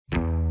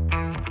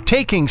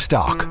Taking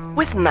Stock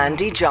with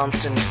Mandy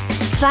Johnston.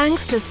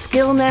 Thanks to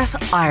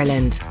Skillnet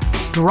Ireland,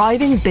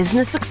 driving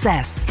business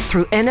success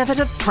through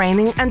innovative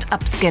training and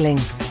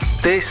upskilling.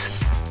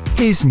 This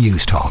is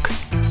News Talk.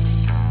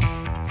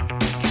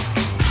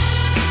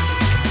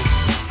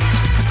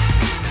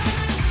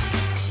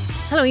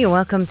 Hello, you're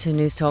welcome to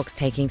News Talk's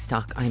Taking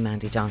Stock. I'm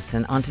Mandy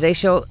Johnson. On today's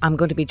show, I'm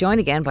going to be joined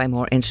again by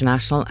more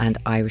international and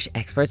Irish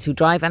experts who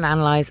drive and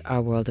analyse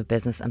our world of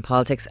business and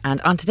politics. And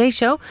on today's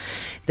show,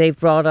 they've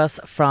brought us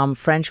from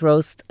French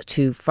roast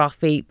to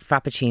frothy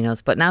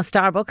frappuccinos. But now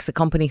Starbucks, the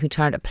company who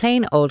turned a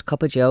plain old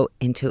cup of joe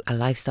into a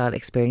lifestyle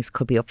experience,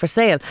 could be up for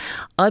sale.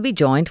 I'll be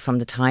joined from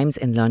the Times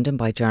in London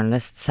by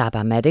journalist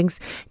Saba Meddings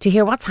to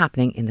hear what's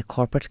happening in the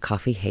corporate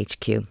coffee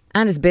HQ.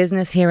 And as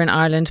business here in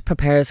Ireland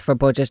prepares for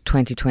Budget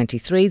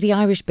 2023, the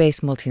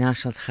Irish-based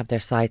multinationals have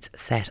their sights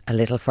set a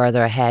little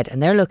further ahead,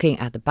 and they're looking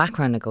at the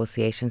background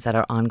negotiations that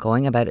are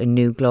ongoing about a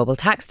new global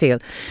tax deal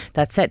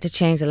that's set to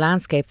change the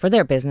landscape for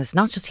their business,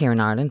 not just here in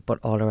Ireland, but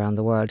all around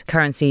the world.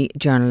 Currency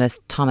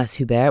journalist Thomas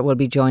Hubert will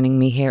be joining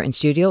me here in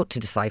studio to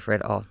decipher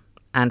it all.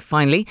 And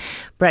finally,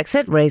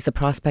 Brexit raised the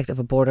prospect of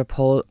a border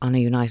poll on a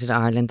united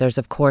Ireland. There's,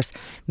 of course,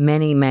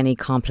 many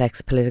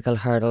complex political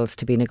hurdles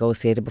to be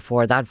negotiated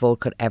before that vote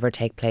could ever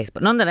take place.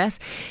 But nonetheless,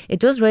 it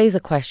does raise a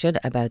question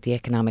about the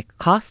economic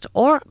cost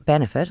or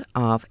benefit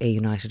of a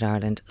united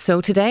Ireland.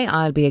 So today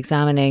I'll be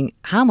examining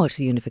how much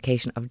the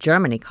unification of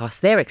Germany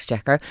cost their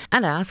exchequer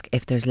and ask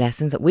if there's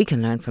lessons that we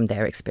can learn from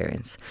their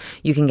experience.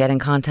 You can get in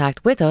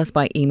contact with us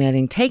by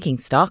emailing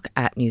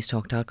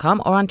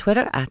takingstock@newstalk.com or on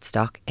Twitter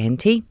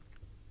 @StockNT.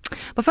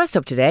 But first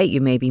up today,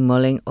 you may be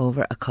mulling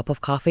over a cup of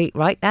coffee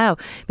right now,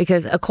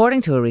 because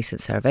according to a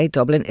recent survey,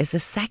 Dublin is the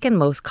second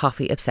most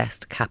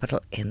coffee-obsessed capital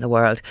in the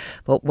world.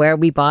 But where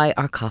we buy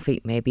our coffee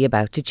may be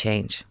about to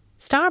change.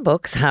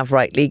 Starbucks have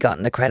rightly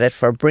gotten the credit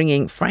for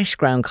bringing fresh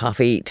ground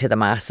coffee to the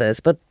masses,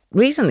 but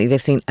recently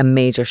they've seen a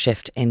major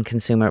shift in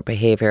consumer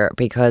behaviour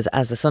because,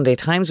 as the Sunday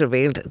Times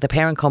revealed, the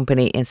parent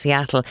company in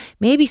Seattle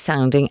may be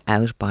sounding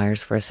out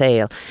buyers for a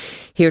sale.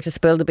 Here to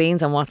spill the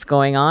beans on what's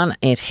going on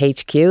at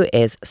HQ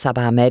is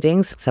Saba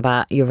Meddings.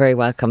 Saba, you're very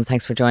welcome.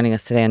 Thanks for joining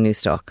us today on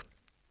News Talk.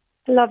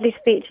 Lovely to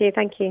speak to you,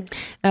 thank you.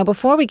 Now,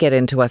 before we get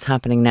into what's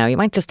happening now, you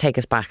might just take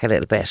us back a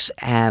little bit.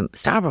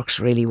 Starbucks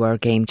really were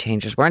game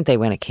changers, weren't they,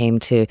 when it came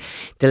to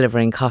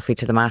delivering coffee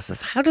to the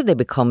masses? How did they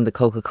become the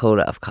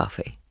Coca-Cola of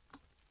coffee?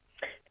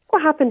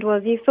 What happened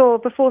was, you saw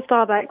before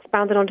Starbucks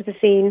bounded onto the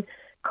scene,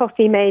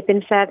 coffee may have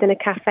been served in a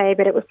cafe,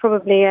 but it was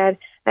probably a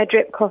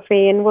drip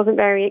coffee and wasn't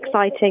very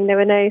exciting. There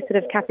were no sort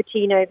of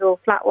cappuccinos or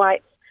flat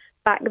whites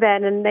back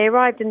then, and they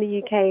arrived in the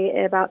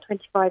UK about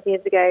 25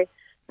 years ago,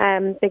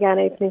 began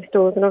opening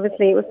stores, and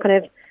obviously it was kind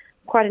of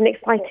quite an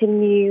exciting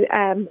new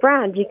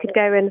brand. You could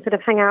go and sort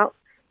of hang out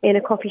in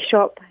a coffee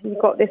shop. You've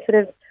got this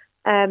sort of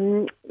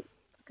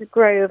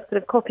grow of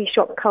sort of coffee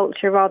shop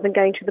culture rather than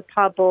going to the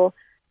pub or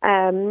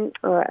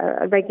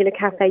a regular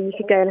cafe. You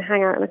could go and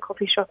hang out in a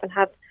coffee shop and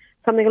have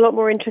something a lot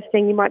more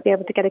interesting. You might be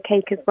able to get a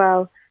cake as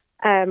well.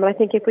 And I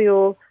think if we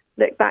all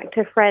look back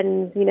to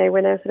Friends, you know,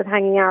 when they're sort of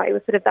hanging out, it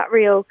was sort of that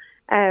real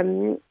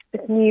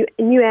this new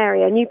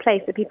area, new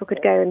place that people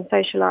could go and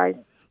socialise.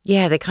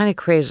 Yeah, they kind of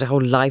created a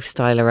whole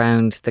lifestyle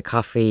around the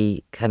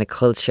coffee kind of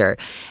culture.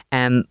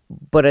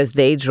 But as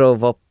they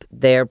drove up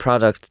their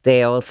product,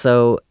 they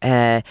also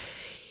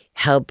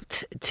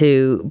helped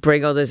to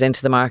bring others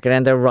into the market,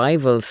 and their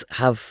rivals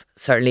have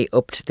certainly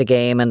upped the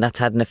game, and that's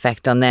had an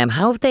effect on them.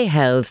 How have they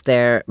held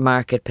their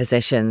market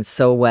position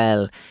so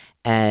well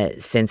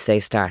since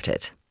they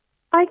started?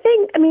 I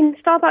mean,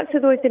 Starbucks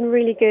has always been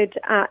really good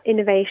at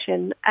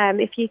innovation.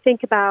 If you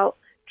think about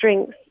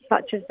drinks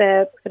such as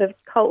the sort of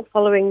cult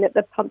following that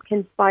the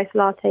pumpkin spice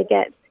latte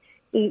gets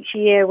each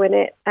year when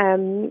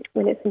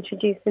it's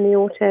introduced in the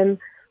autumn,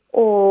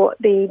 or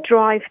the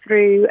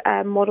drive-through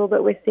model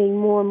that we're seeing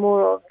more and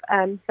more of,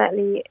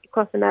 certainly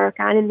across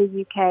America and in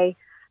the UK.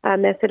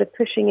 They're sort of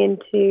pushing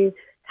into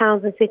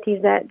towns and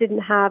cities that didn't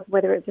have,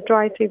 whether it's a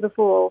drive-through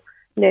before,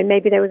 you know,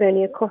 maybe there was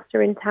only a Costa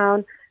in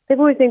town. They've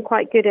always been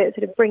quite good at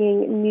sort of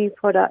bringing new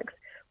products.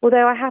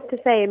 Although I have to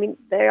say, I mean,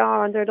 they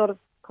are under a lot of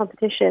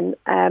competition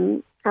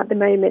at the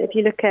moment. If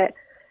you look at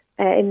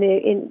in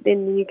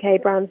the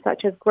UK, brands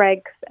such as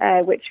Greggs,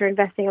 which are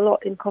investing a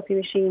lot in coffee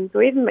machines,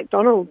 or even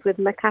McDonald's with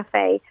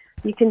McCafe,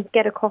 you can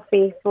get a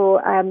coffee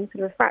for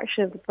sort of a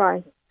fraction of the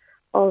price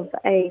of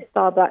a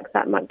Starbucks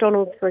at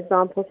McDonald's, for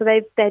example. So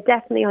they're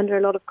definitely under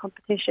a lot of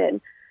competition.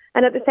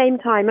 And at the same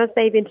time, as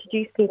they've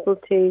introduced people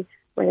to,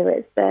 whether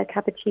it's a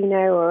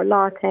cappuccino or a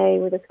latte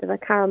with a sort of a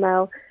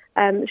caramel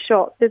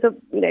shot, there's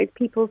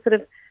people sort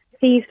of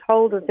seized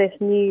hold of this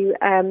new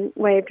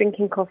way of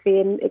drinking coffee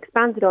and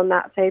expanded on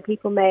that. So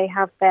people may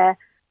have their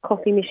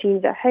coffee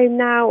machines at home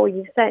now, or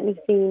you've certainly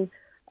seen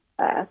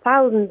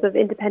thousands of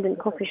independent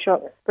coffee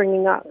shops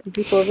springing up, and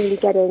people are really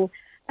getting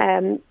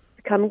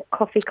become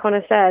coffee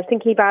connoisseurs,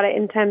 thinking about it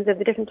in terms of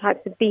the different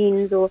types of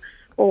beans or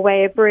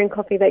way of brewing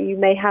coffee that you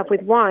may have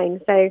with wine.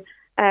 So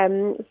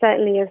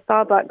certainly as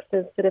Starbucks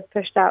has sort of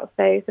pushed out,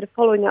 so sort of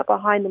following up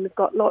behind them, we've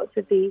got lots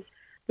of these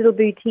little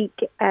boutique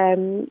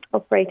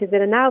operators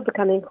that are now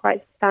becoming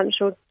quite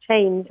substantial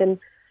chains, and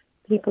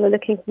people are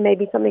looking for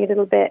maybe something a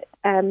little bit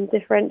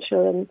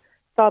differential, and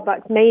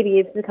Starbucks maybe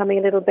is becoming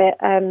a little bit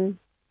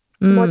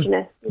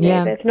homogenous.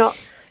 Yeah. But it's not.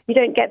 You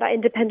don't get that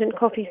independent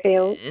coffee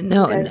feel.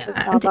 No,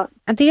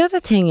 and the other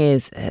thing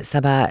is,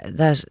 Sabah,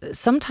 that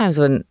sometimes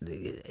when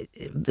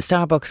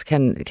Starbucks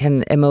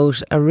can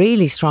emote a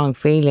really strong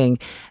feeling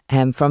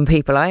from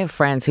people. I have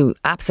friends who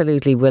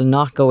absolutely will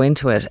not go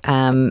into it.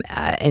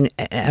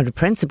 Out of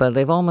principle,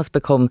 they've almost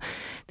become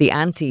the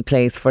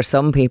anti-place for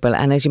some people.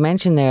 And as you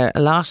mentioned there,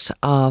 a lot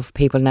of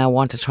people now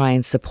want to try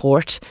and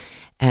support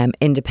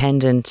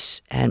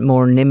independent and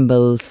more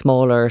nimble,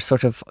 smaller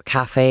sort of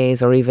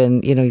cafes, or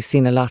even, you've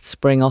seen a lot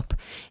spring up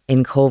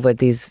in COVID,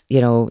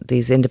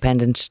 these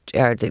independent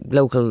or the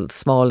local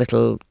small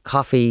little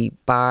coffee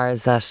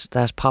bars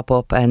that pop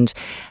up. And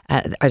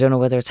I don't know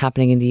whether it's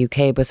happening in the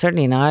UK, but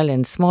certainly in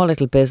Ireland, small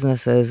little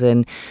businesses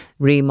in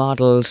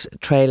remodelled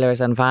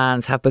trailers and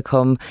vans have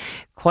become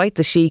quite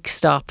the chic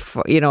stop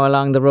for,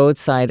 along the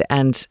roadside.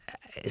 And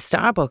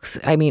Starbucks,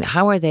 I mean,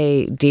 how are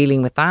they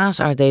dealing with that?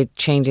 Are they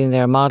changing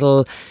their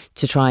model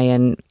to try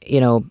and,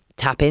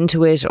 tap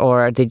into it,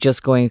 or are they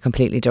just going a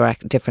completely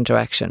different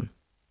direction?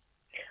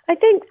 I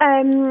think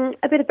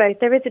a bit of both.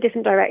 There is a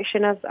different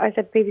direction. As I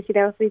said previously,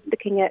 they're also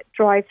looking at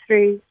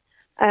drive-throughs.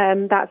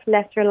 That's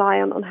less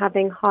reliant on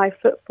having high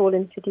footfall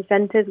in city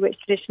centres, which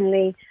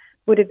traditionally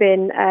would have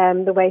been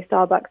the way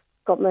Starbucks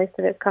got most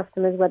of its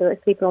customers, whether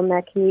it's people on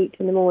their commute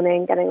in the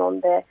morning, getting on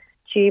the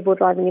tube or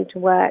driving into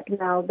work.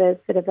 Now there's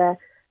sort of a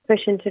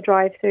push into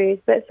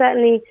drive-throughs, but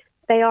certainly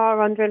they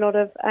are under a lot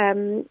of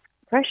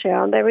pressure,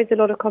 and there is a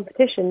lot of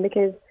competition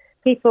because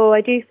people,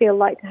 I do feel,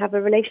 like to have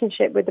a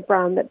relationship with the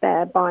brand that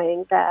they're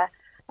buying there,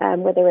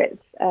 whether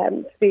it's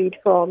food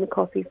from,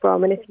 coffee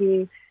from, and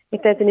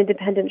if there's an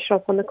independent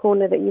shop on the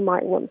corner that you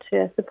might want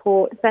to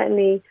support,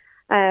 certainly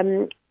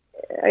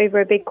over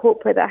a big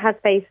corporate that has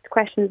faced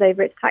questions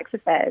over its tax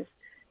affairs.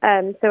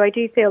 So I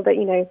do feel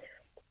that,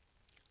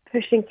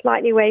 pushing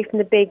slightly away from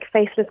the big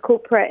faceless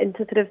corporate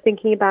into sort of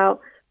thinking about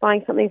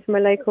buying something from a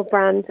local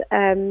brand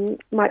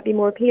might be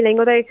more appealing.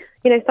 Although,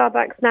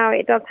 Starbucks now,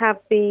 it does have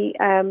the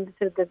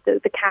sort of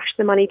the cash,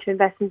 the money to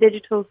invest in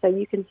digital, so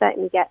you can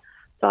certainly get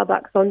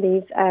Starbucks on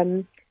these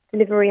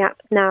delivery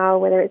apps now,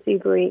 whether it's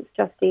Uber Eats,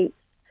 Just Eat,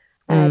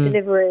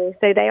 Deliveroo.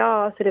 So they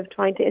are sort of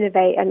trying to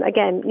innovate, and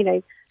again,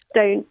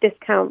 don't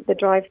discount the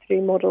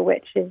drive-through model,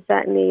 which is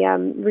certainly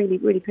really,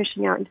 really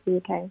pushing out into the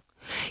UK.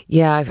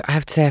 Yeah, I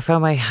have to say, I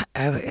found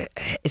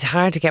it's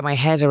hard to get my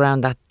head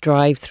around that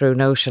drive-through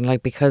notion,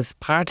 because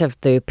part of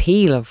the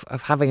appeal of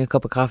having a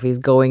cup of coffee is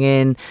going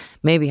in,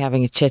 maybe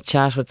having a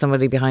chit-chat with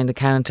somebody behind the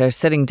counter,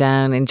 sitting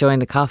down, enjoying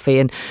the coffee.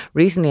 And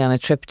recently on a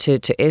trip to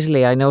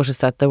Italy, I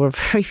noticed that there were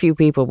very few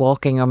people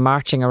walking or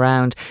marching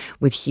around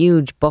with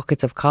huge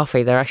buckets of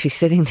coffee. They're actually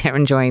sitting there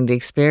enjoying the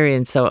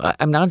experience. So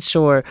I'm not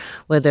sure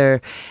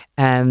whether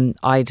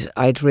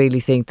I'd really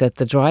think that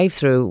the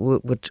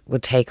drive-through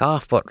would take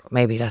off, but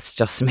maybe that's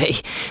just me.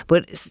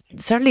 But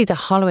certainly the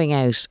hollowing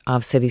out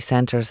of city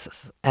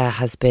centres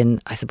has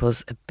been, I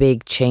suppose, a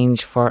big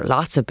change for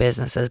lots of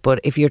businesses. But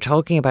if you're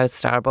talking about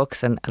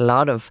Starbucks and a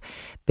lot of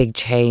big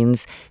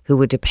chains who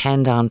would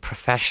depend on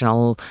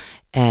professional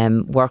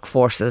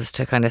workforces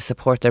to kind of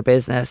support their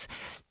business,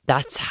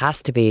 that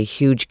has to be a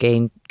huge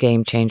game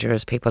changer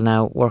as people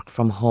now work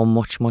from home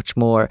much, much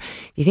more.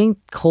 Do you think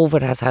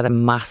COVID has had a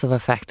massive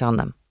effect on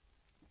them?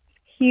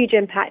 Huge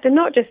impact, and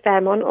not just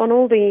them, on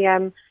all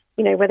the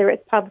whether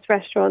it's pubs,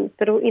 restaurants,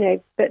 but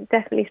but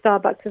definitely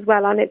Starbucks as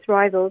well, and its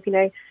rivals.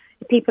 If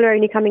people are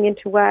only coming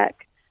into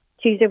work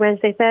Tuesday,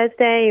 Wednesday,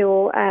 Thursday,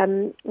 or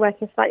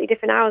working slightly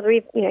different hours, or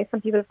even,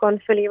 some people have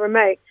gone fully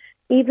remote.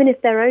 Even if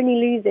they're only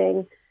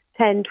losing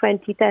 10,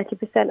 20,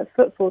 30% of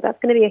footfall, that's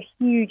going to be a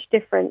huge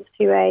difference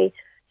to a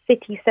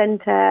city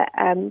centre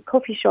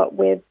coffee shop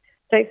with,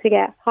 don't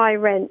forget, high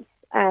rents,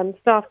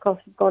 staff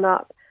costs have gone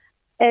up,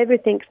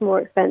 everything's more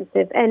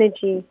expensive,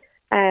 energy,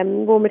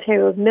 raw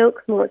materials,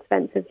 milk's more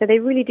expensive. So they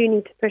really do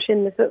need to push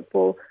in the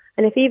footfall.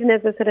 And if even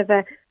there's a sort of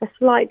a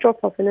slight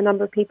drop-off in the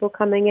number of people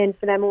coming in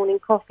for their morning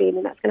coffee,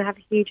 then that's going to have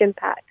a huge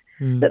impact.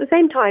 But at the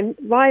same time,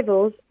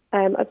 rivals,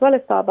 as well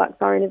as Starbucks,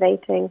 are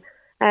innovating.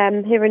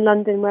 Here in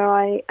London, where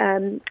I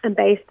am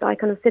based, I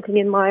kind of sitting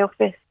in my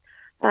office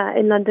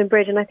in London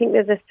Bridge, and I think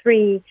there's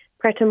 3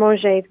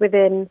 pret-a-mangers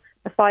within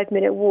a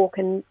 5-minute walk,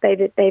 and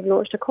they've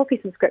launched a coffee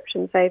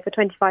subscription. So for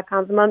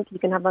 £25 a month, you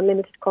can have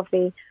unlimited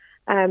coffee.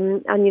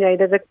 And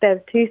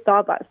there's 2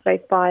 Starbucks close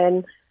by,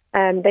 and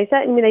they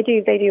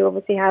do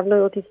obviously have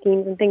loyalty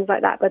schemes and things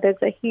like that. But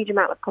there's a huge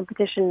amount of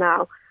competition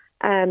now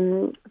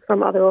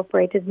from other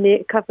operators,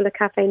 a couple of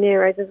Cafe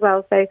Neros as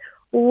well. So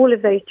all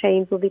of those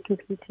chains will be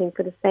competing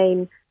for the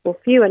same or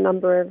fewer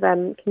number of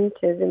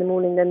commuters in the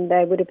morning than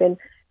there would have been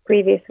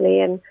previously,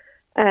 and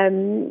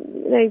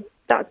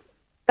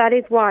that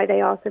is why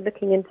they are sort of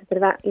looking into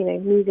sort of that,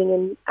 moving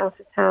in out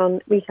of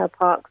town retail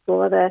parks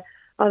or other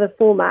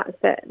formats.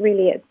 But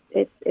really,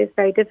 it's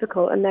very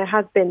difficult, and there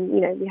has been,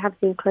 we have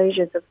seen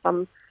closures of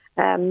some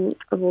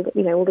of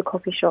all the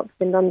coffee shops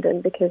in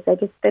London, because there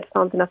just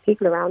aren't enough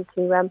people around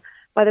to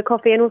buy the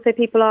coffee, and also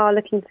people are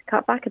looking to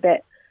cut back a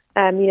bit.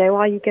 Are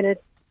you going to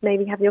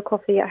maybe have your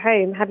coffee at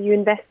home? Have you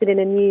invested in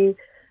a new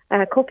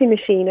coffee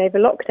machine over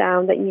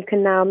lockdown that you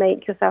can now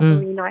make yourself a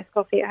really nice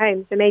coffee at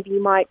home? So maybe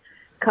you might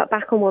cut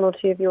back on one or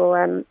two of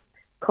your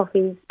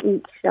coffees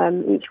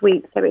each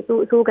week. So it's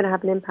all going to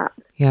have an impact.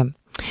 Yeah.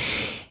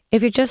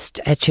 If you're just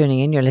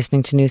tuning in, you're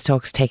listening to News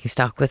Talks Taking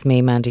Stock with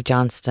me, Mandy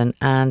Johnston,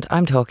 and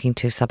I'm talking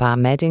to Sabah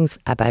Meddings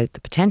about the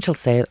potential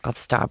sale of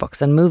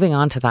Starbucks. And moving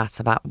on to that,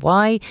 Sabah,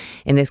 why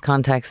in this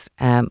context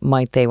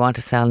might they want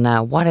to sell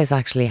now? What is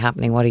actually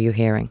happening? What are you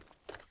hearing?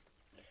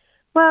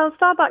 Well,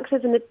 Starbucks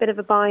is in a bit of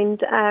a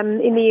bind.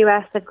 In the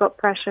US, they've got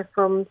pressure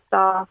from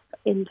staff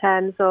in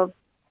terms of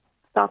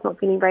staff not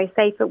feeling very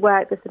safe at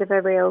work. There's sort of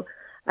a real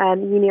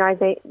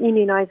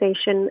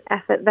unionisation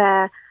effort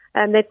there.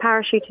 They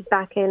parachuted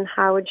back in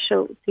Howard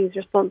Schultz, who's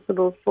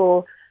responsible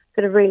for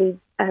sort of really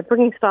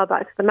bringing Starbucks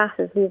to the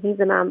masses. He's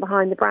the man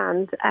behind the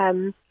brand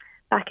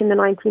back in the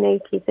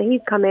 1980s. So he's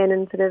come in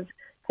and sort of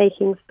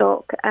taking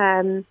stock.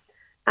 And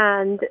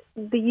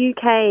the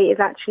UK is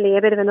actually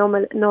a bit of an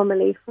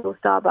anomaly for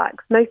Starbucks.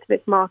 Most of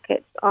its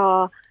markets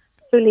are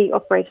fully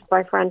operated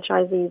by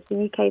franchisees.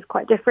 The UK is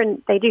quite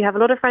different. They do have a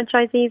lot of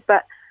franchisees,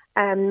 but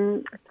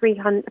 30%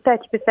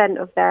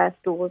 of their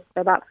stores,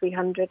 so about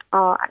 300,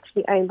 are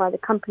actually owned by the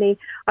company.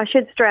 I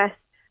should stress,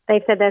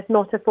 they've said there's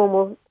not a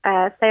formal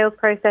sales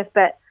process,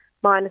 but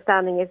my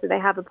understanding is that they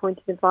have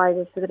appointed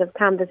advisors to sort of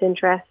canvass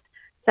interest.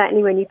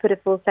 Certainly when you put a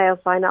full sales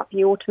sign up,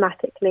 you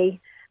automatically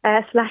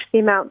slash the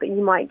amount that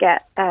you might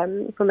get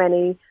from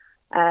any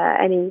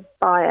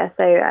buyer.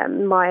 So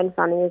my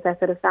understanding is they're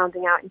sort of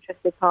sounding out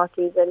interested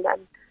parties and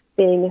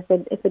seeing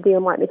if a deal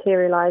might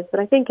materialise. But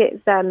I think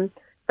it's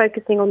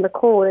focusing on the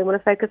core. They want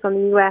to focus on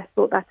the US,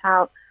 sort that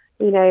out.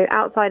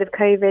 Outside of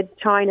COVID,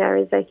 China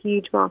is a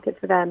huge market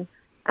for them.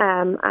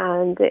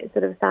 And it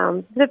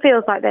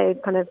feels like they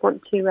kind of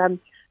want to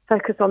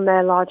focus on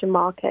their larger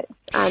markets.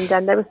 And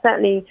there was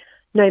certainly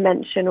no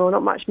mention or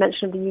not much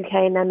mention of the UK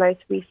in their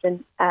most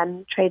recent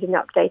trading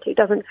update. It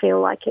doesn't feel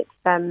like it's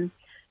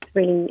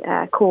really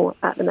core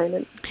at the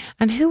moment.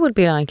 And who would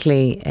be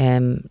likely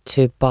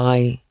to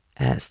buy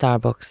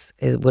Starbucks?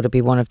 Would it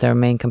be one of their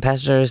main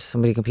competitors,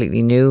 somebody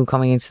completely new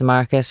coming into the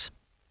market?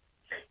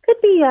 Could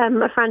be a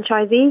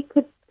franchisee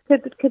could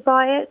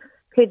buy it.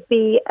 Could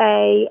be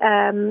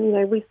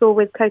we saw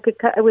with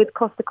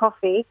Costa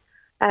Coffee,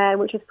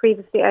 which was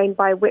previously owned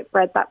by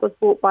Whitbread, that was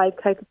bought by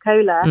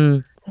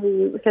Coca-Cola.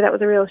 So that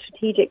was a real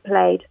strategic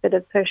play to sort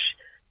of push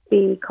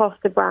the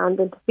Costa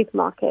brand into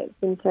supermarkets,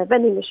 into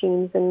vending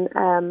machines, and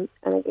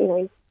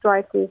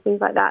drive-throughs,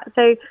 things like that.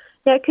 So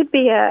yeah, it could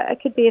be a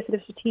sort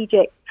of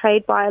strategic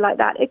trade buyer like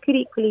that. It could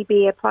equally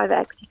be a private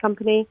equity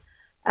company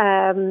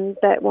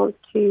that wants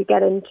to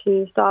get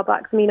into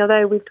Starbucks. I mean,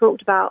 although we've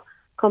talked about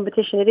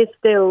competition, it is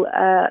still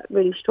a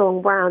really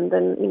strong brand,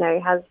 and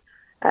has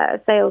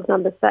sales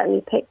numbers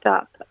certainly picked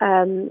up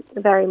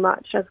very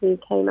much as we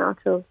came out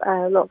of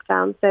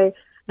lockdown. So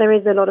there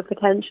is a lot of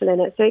potential in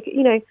it. So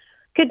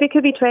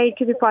could be trade,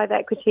 could be private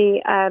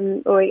equity,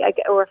 or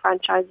a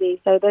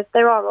franchisee. So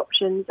there are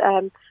options.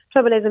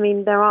 Trouble is,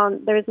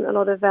 there isn't a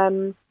lot of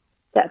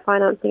debt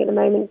financing at the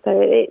moment, so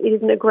it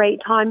isn't a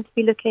great time to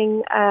be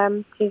looking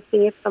to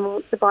see if someone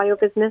wants to buy your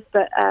business.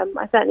 But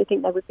I certainly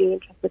think there would be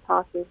interested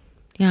parties.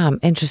 Yeah,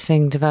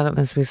 interesting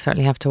developments. We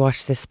certainly have to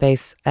watch this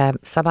space.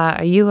 Sabah,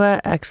 are you a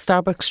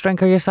Starbucks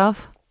drinker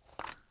yourself?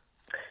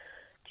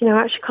 I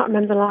actually can't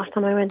remember the last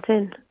time I went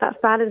in. That's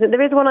bad, isn't it?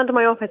 There is one under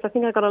my office. I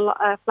think I got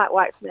a flat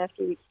white from there a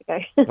few weeks ago.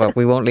 Well,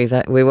 we won't leave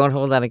that. We won't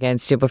hold that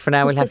against you. But for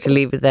now, we'll have to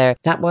leave it there.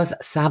 That was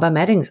Sabah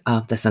Meddings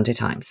of the Sunday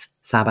Times.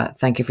 Sabah,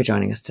 thank you for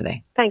joining us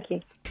today. Thank you.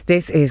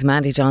 This is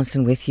Mandy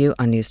Johnston with you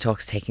on News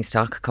Talks Taking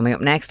Stock. Coming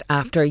up next,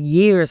 after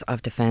years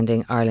of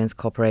defending Ireland's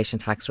corporation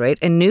tax rate,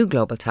 a new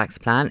global tax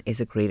plan is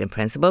agreed in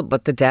principle.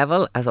 But the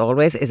devil, as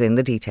always, is in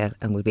the detail.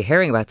 And we'll be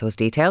hearing about those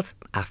details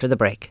after the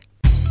break.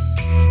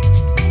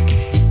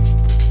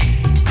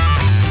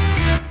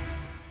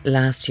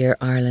 Last year,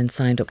 Ireland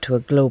signed up to a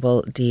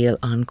global deal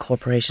on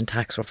corporation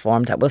tax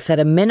reform that will set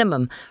a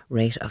minimum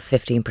rate of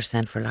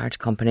 15% for large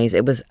companies.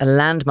 It was a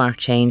landmark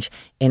change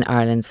in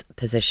Ireland's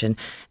position.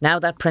 Now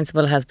that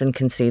principle has been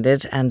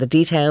conceded and the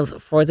details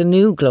for the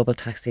new global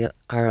tax deal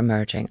are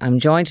emerging. I'm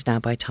joined now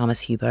by Thomas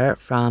Huber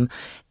from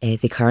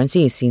The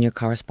Currency, senior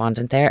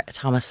correspondent there.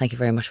 Thomas, thank you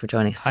very much for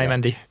joining us today. Hi,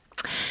 Mandy.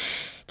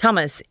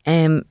 Thomas,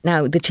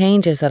 now the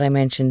changes that I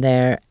mentioned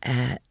there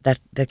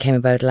that came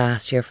about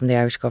last year from the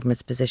Irish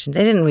government's position,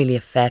 they didn't really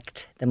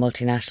affect the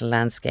multinational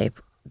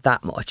landscape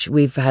that much.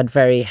 We've had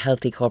very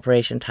healthy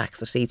corporation tax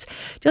receipts.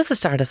 Just to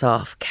start us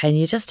off, can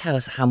you just tell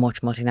us how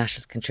much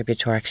multinationals contribute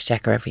to our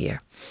exchequer every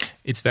year?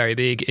 It's very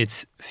big.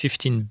 It's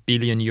 15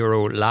 billion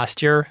euro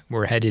last year.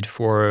 We're headed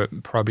for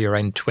probably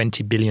around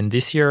 20 billion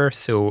this year.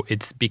 So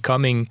it's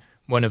becoming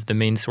one of the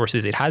main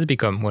sources. It has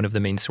become one of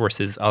the main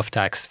sources of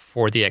tax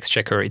for the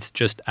exchequer. It's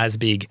just as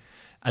big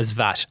as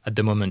VAT at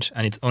the moment,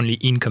 and it's only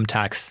income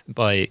tax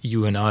by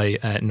you and I,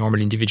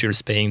 normal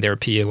individuals, paying their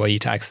PAYE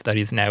tax that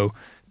is now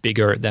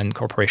bigger than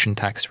corporation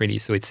tax, really.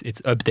 So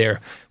it's up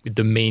there with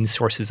the main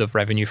sources of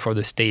revenue for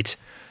the state.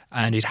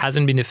 And it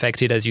hasn't been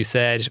affected, as you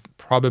said,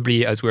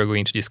 probably as we're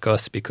going to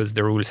discuss, because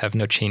the rules have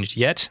not changed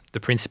yet. The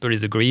principle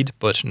is agreed,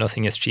 but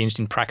nothing has changed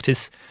in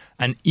practice.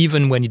 And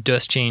even when it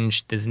does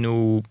change, there's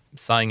no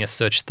sign as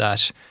such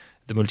that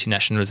the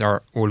multinationals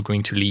are all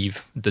going to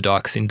leave the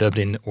docks in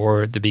Dublin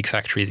or the big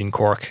factories in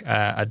Cork.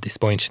 At this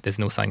point, there's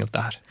no sign of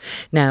that.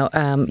 Now,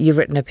 you've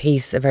written a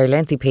piece, a very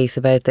lengthy piece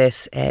about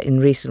this in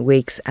recent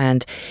weeks,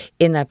 and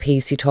in that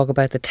piece you talk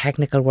about the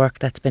technical work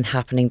that's been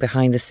happening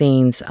behind the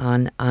scenes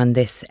on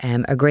this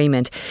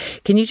agreement.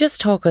 Can you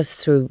just talk us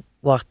through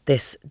what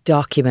this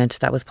document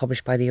that was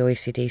published by the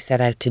OECD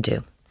set out to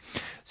do?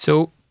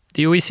 So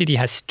the OECD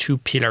has two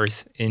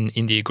pillars in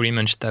the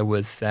agreement that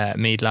was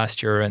made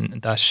last year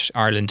and that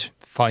Ireland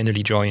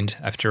finally joined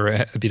after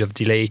a bit of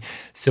delay.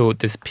 So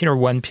there's Pillar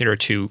 1, Pillar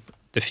 2.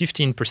 The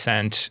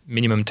 15%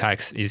 minimum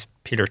tax is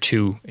Pillar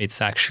 2.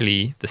 It's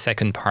actually the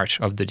second part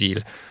of the deal.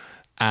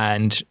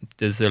 And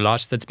there's a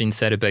lot that's been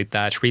said about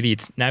that. Really,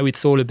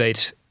 it's all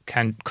about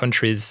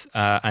countries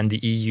and the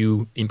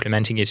EU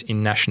implementing it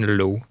in national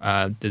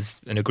law. There's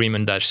an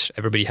agreement that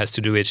everybody has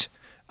to do it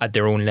at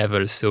their own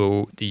level.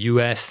 So the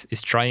US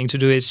is trying to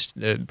do it.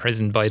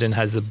 President Biden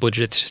has a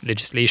budget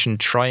legislation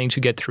trying to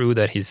get through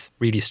that he's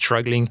really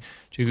struggling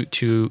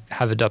to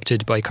have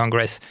adopted by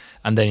Congress.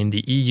 And then in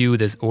the EU,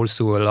 there's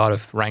also a lot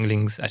of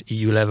wranglings at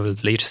EU level.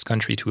 The latest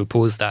country to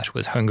oppose that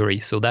was Hungary.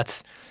 So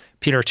that's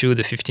Pillar 2,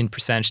 the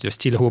 15%. There's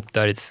still hope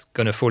that it's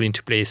going to fall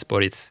into place,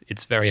 but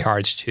it's very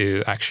hard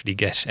to actually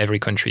get every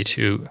country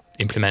to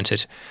implement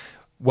it.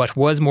 What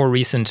was more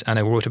recent, and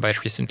I wrote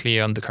about recently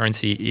on the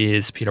currency,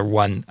 is Pillar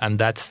 1. And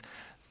that's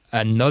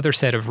another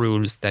set of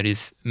rules that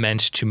is meant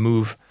to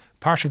move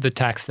part of the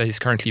tax that is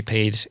currently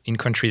paid in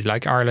countries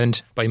like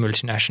Ireland by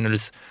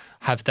multinationals,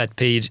 have that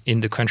paid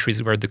in the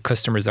countries where the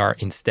customers are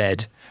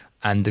instead.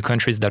 And the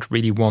countries that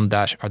really want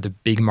that are the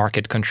big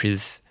market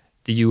countries,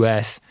 the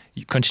US,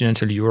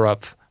 continental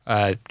Europe,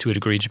 to a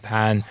degree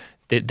Japan.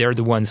 They're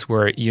the ones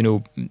where,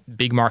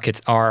 big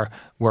markets are,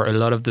 where a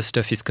lot of the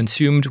stuff is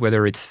consumed,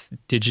 whether it's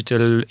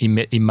digital,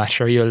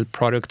 immaterial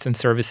products and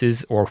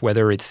services, or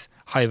whether it's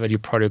high-value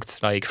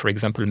products like, for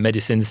example,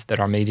 medicines that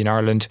are made in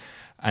Ireland,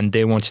 and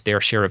they want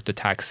their share of the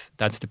tax.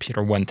 That's the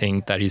Pillar 1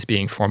 thing that is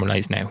being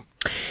formalised now.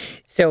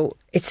 So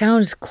it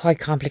sounds quite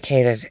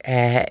complicated.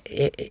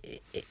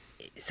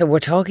 So we're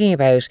talking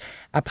about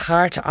a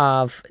part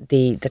of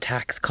the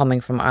tax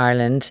coming from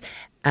Ireland,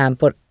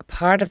 but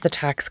part of the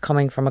tax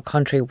coming from a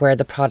country where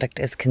the product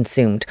is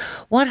consumed.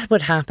 What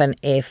would happen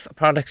if a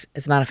product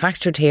is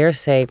manufactured here,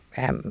 say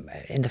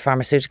in the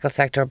pharmaceutical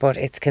sector, but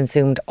it's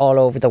consumed all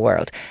over the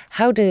world?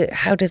 How do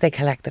they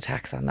collect the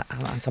tax on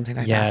something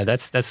like that? Yeah,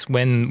 that's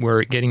when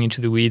we're getting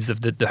into the weeds of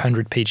the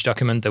 100-page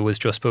document that was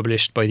just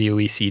published by the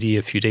OECD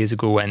a few days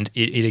ago, and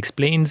it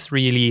explains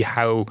really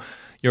how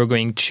you're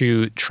going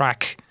to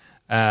track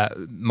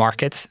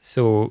markets.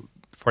 So,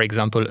 for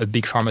example, a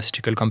big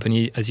pharmaceutical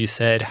company, as you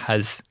said,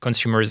 has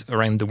consumers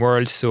around the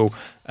world. So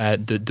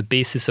the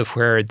basis of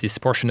where this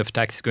portion of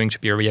tax is going to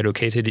be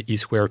reallocated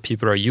is where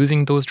people are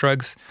using those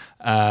drugs.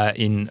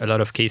 In a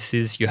lot of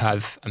cases, you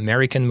have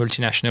American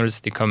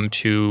multinationals. They come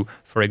to,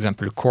 for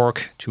example,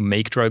 Cork to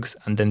make drugs,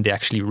 and then they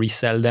actually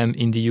resell them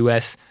in the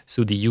US.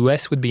 So the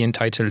US would be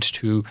entitled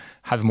to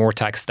have more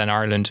tax than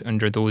Ireland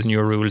under those new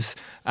rules.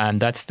 And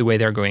that's the way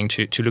they're going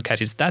to look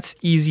at it. That's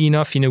easy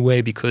enough in a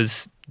way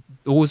because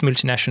those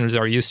multinationals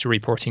are used to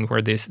reporting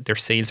where their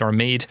sales are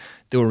made.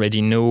 They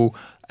already know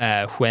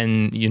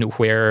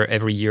where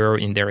every year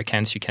in their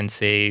accounts you can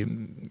say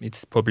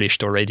it's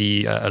published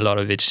already. A lot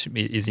of it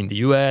is in the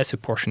US, a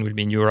portion will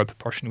be in Europe, a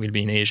portion will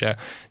be in Asia.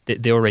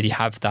 They already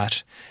have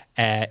that.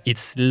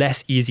 It's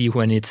less easy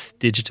when it's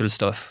digital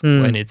stuff,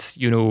 when it's,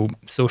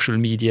 social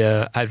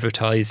media,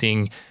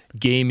 advertising,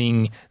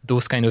 gaming,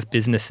 those kind of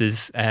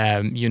businesses.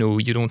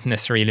 You don't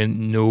necessarily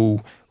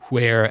know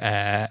where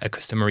a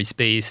customer is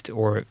based,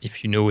 or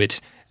if you know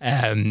it,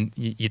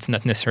 it's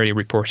not necessarily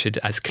reported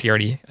as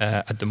clearly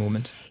at the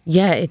moment.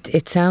 Yeah,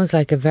 it sounds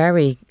like a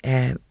very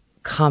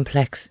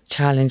complex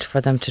challenge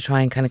for them to try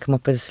and kind of come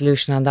up with a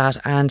solution on that.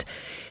 And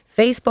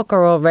Facebook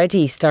are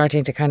already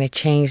starting to kind of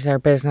change their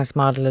business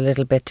model a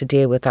little bit to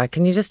deal with that.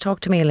 Can you just talk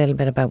to me a little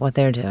bit about what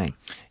they're doing?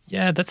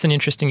 Yeah, that's an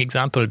interesting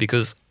example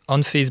because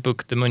on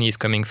Facebook, the money is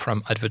coming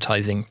from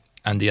advertising.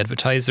 And the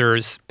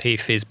advertisers pay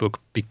Facebook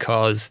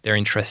because they're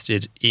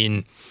interested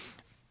in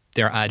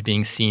their ad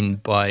being seen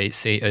by,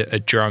 say, a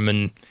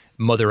German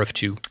mother of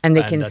two. And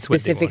they can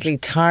specifically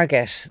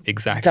target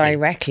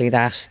directly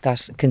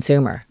that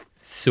consumer.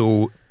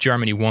 So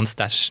Germany wants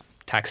that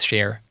tax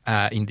share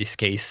in this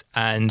case.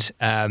 And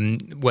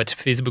what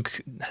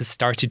Facebook has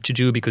started to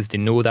do, because they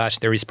know that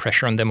there is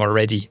pressure on them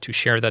already to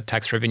share that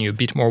tax revenue a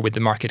bit more with the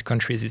market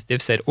countries, is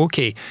they've said,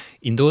 okay,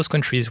 in those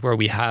countries where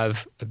we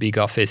have a big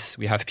office,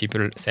 we have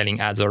people selling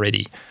ads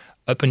already.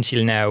 Up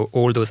until now,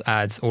 all those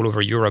ads all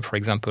over Europe, for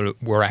example,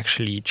 were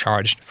actually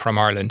charged from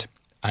Ireland.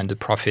 and the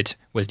profit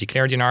was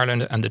declared in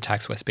Ireland and the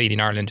tax was paid in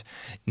Ireland.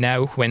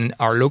 Now, when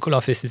our local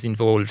office is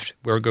involved,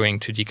 we're going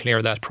to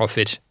declare that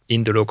profit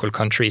in the local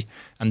country,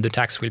 and the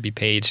tax will be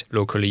paid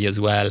locally as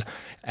well.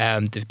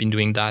 They've been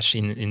doing that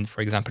in,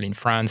 for example, in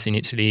France, in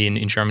Italy,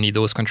 in Germany,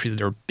 those countries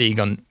that are big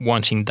on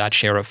wanting that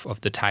share of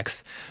the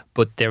tax.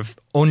 But they've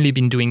only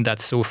been doing that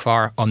so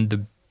far on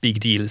the big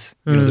deals,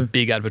 the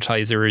big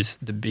advertisers,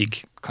 the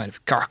big kind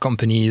of car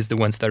companies, the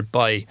ones that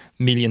buy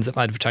millions of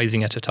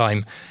advertising at a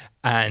time.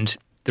 And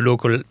the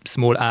local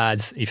small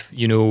ads, if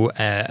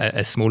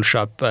a small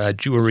shop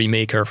jewelry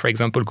maker, for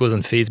example, goes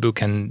on Facebook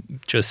and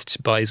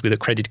just buys with a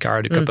credit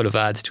card a couple of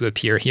ads to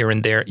appear here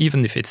and there,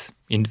 even if it's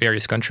in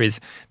various countries,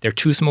 they're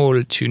too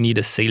small to need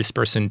a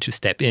salesperson to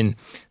step in.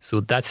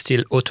 So that's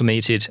still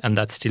automated and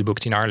that's still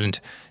booked in Ireland.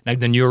 Like,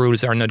 the new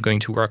rules are not going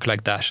to work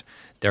like that.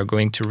 They're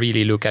going to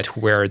really look at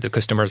where the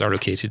customers are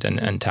located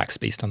and tax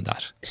based on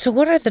that. So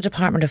what are the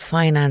Department of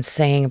Finance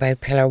saying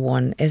about Pillar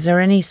 1? Is there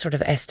any sort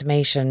of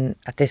estimation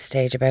at this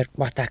stage about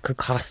what that could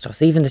cost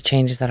us, even the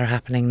changes that are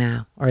happening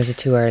now? Or is it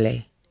too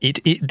early?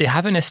 They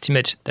have an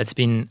estimate that's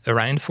been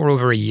around for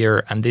over a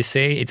year, and they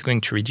say it's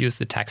going to reduce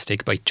the tax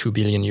take by €2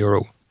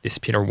 billion, this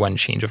Pillar 1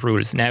 change of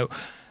rules. Now,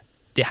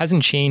 it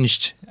hasn't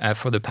changed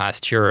for the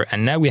past year,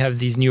 and now we have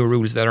these new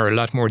rules that are a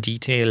lot more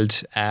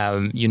detailed.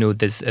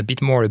 There's a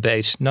bit more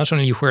about not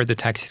only where the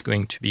tax is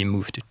going to be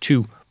moved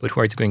to, but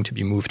where it's going to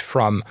be moved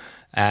from.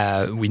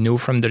 We know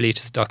from the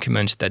latest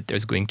document that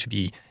there's going to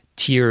be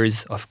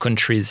tiers of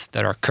countries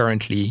that are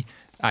currently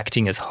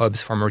acting as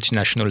hubs for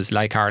multinationals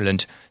like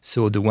Ireland.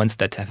 So the ones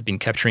that have been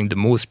capturing the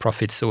most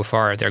profits so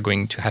far, they're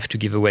going to have to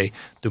give away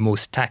the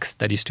most tax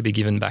that is to be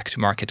given back to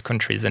market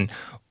countries. And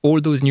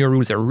all those new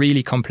rules are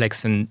really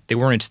complex, and they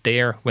weren't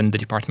there when the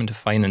Department of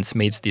Finance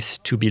made this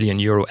 €2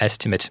 billion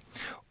estimate.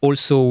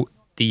 Also,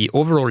 the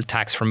overall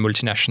tax from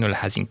multinational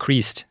has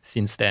increased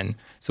since then.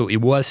 So it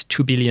was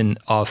 2 billion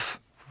of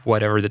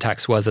whatever the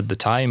tax was at the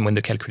time when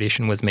the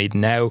calculation was made.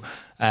 Now,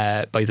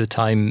 by the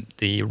time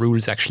the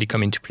rules actually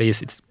come into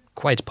place, it's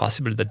quite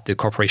possible that the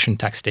corporation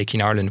tax take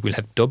in Ireland will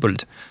have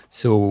doubled.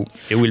 So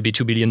it will be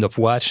 2 billion of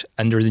what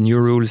under the new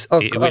rules.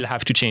 It will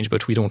have to change,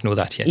 but we don't know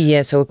that yet.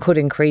 Yeah, so it could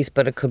increase,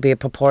 but it could be a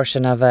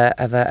proportion of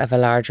a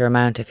larger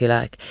amount, if you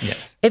like.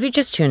 Yes. If you're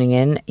just tuning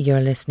in, you're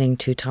listening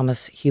to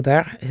Thomas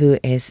Hubert, who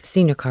is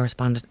senior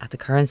correspondent at The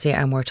Currency,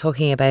 and we're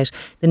talking about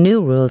the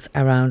new rules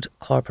around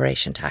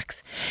corporation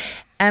tax.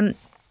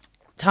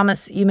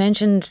 Thomas, you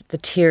mentioned the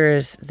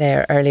tiers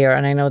there earlier,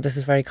 and I know this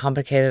is very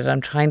complicated.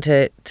 I'm trying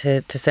to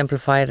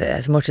simplify it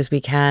as much as we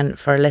can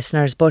for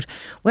listeners, but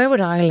where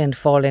would Ireland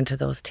fall into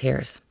those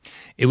tiers?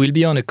 It will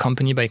be on a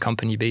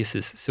company-by-company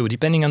basis. So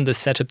depending on the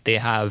setup they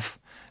have,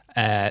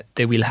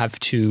 they will have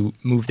to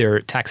move their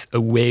tax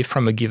away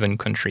from a given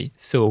country.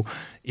 So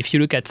if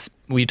you look at,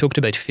 we talked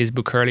about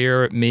Facebook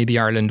earlier, maybe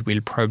Ireland will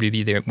probably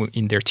be there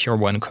in their tier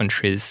 1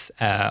 countries.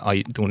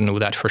 I don't know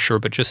that for sure,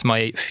 but just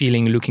my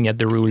feeling looking at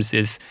the rules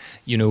is,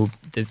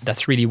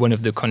 that's really one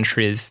of the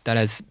countries that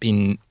has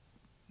been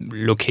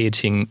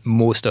locating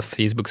most of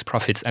Facebook's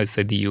profits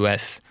outside the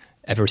US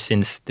ever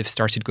since they've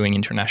started going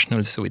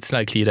international. So it's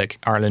likely that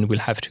Ireland will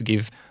have to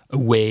give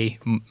away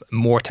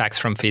more tax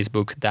from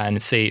Facebook than,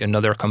 say,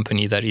 another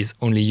company that is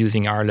only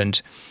using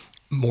Ireland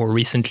more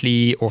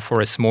recently or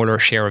for a smaller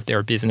share of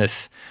their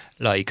business,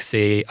 like,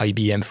 say,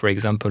 IBM, for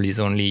example, is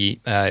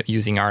only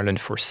using Ireland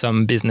for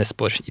some business,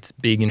 but its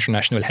big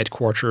international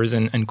headquarters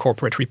and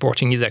corporate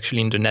reporting is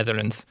actually in the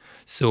Netherlands.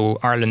 So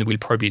Ireland will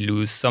probably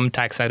lose some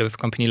tax out of a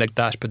company like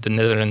that, but the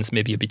Netherlands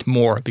maybe a bit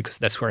more, because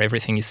that's where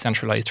everything is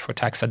centralized for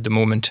tax at the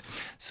moment.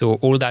 So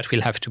all that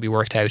will have to be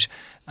worked out.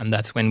 And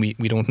that's when we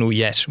don't know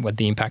yet what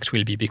the impact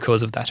will be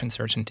because of that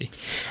uncertainty.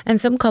 And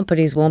some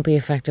companies won't be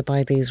affected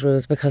by these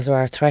rules because there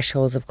are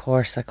thresholds, of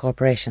course, that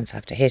corporations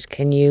have to hit.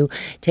 Can you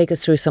take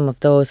us through some of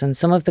those and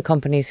some of the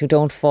companies who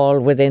don't fall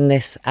within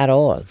this at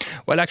all?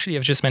 Well, actually,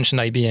 I've just mentioned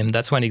IBM.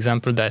 That's one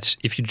example that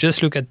if you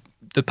just look at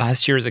the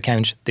past year's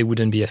account, they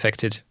wouldn't be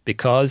affected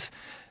because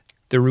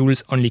the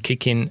rules only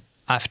kick in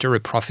after a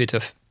profit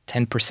of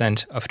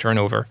 10% of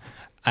turnover.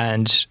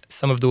 And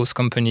some of those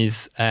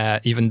companies,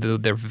 even though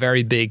they're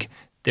very big,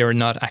 they're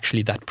not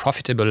actually that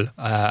profitable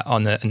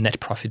on a net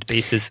profit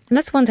basis. And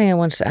that's one thing I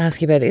wanted to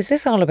ask you about. Is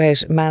this all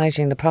about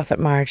managing the profit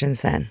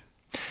margins then?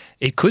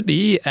 It could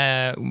be.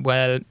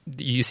 Well,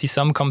 you see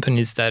some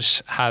companies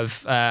that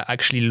have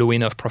actually low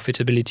enough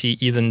profitability,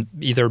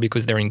 either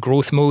because they're in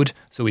growth mode.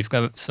 So we've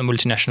got some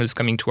multinationals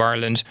coming to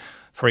Ireland.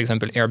 For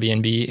example,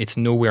 Airbnb, it's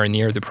nowhere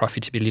near the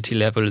profitability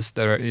levels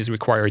that is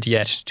required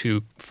yet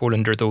to fall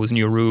under those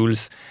new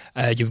rules.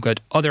 You've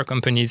got other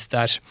companies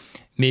that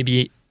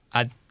maybe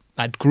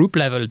at group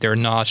level, they're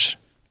not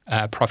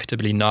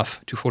profitable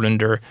enough to fall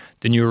under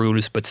the new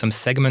rules, but some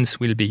segments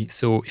will be.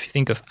 So if you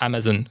think of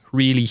Amazon,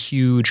 really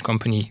huge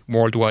company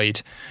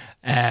worldwide,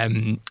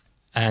 and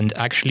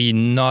actually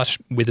not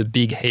with a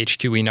big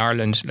HQ in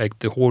Ireland, like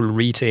the whole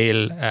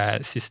retail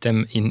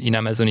system in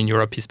Amazon in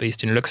Europe is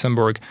based in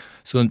Luxembourg.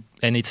 So,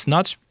 and it's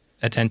not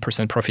a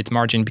 10% profit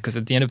margin because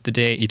at the end of the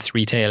day, it's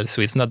retail.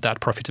 So it's not that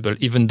profitable,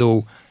 even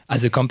though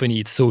as a company,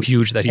 it's so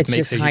huge that it It's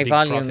makes just a high big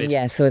volume, profit.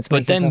 yeah, so it's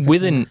But making then profits,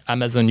 within yeah.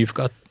 Amazon, you've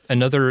got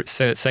another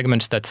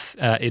segment that's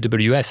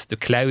AWS, the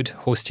cloud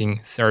hosting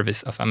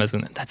service of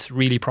Amazon. And that's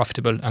really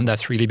profitable, and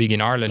that's really big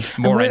in Ireland,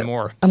 more and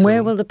more. And So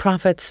where will the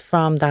profits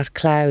from that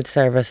cloud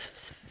service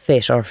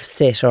fit or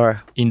sit?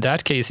 Or in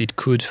that case, it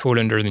could fall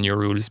under the new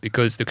rules,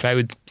 because the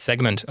cloud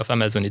segment of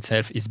Amazon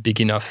itself is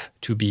big enough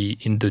to be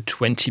in the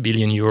 20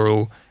 billion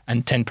euro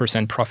and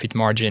 10% profit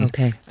margin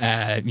Okay.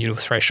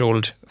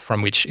 threshold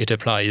from which it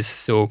applies.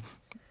 So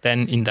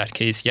then in that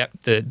case,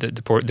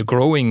 the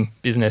growing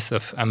business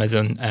of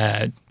Amazon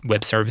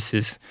Web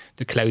Services,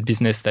 the cloud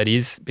business that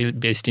is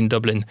based in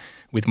Dublin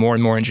with more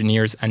and more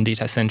engineers and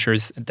data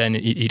centers, then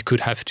it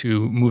could have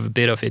to move a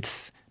bit of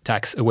its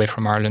tax away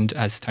from Ireland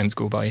as times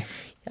go by.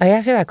 I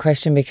ask you that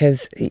question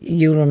because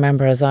you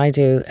remember, as I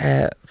do,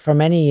 for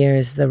many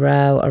years the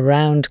row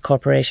around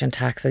corporation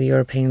tax at a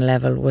European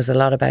level was a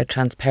lot about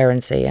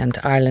transparency, and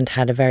Ireland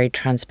had a very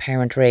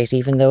transparent rate.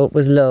 Even though it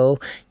was low,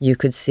 you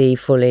could see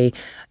fully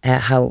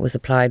how it was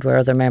applied, where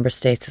other member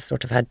states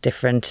sort of had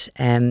different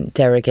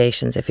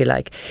derogations, if you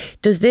like.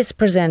 Does this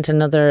present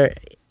another,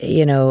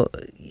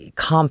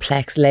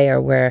 complex layer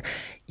where,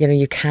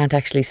 you can't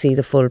actually see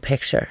the full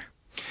picture?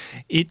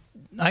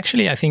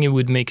 Actually, I think it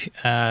would make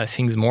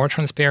things more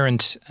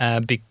transparent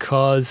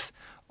because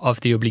of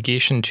the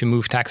obligation to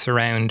move tax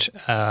around.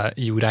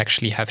 You would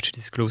actually have to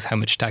disclose how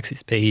much tax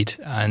is paid,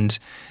 and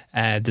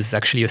there's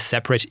actually a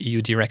separate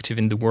EU directive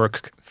in the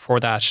work for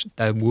that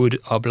would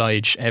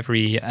oblige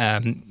every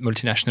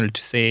multinational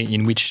to say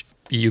in which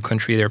EU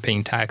country they're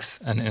paying tax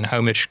and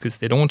how much, because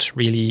they don't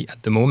really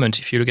at the moment.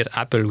 If you look at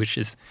Apple, which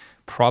is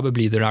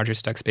probably the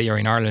largest taxpayer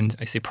in Ireland.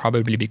 I say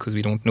probably because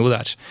we don't know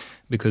that,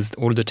 because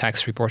all the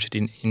tax reported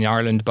in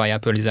Ireland by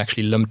Apple is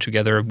actually lumped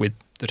together with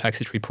the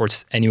tax it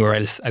reports anywhere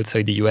else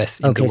outside the US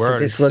in the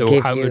world.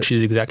 So how much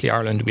is exactly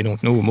Ireland? We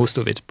don't know most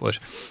of it, but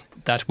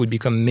that would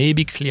become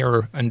maybe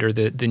clearer under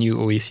the new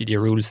OECD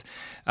rules.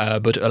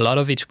 But a lot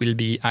of it will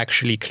be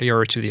actually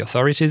clearer to the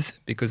authorities,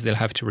 because they'll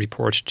have to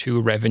report to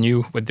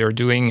revenue what they're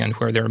doing and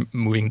where they're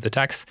moving the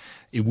tax.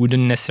 It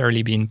wouldn't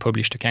necessarily be in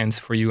published accounts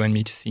for you and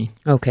me to see.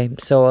 Okay,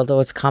 so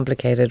although it's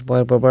complicated,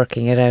 while we're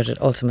working it out, it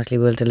ultimately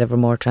will deliver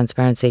more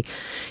transparency.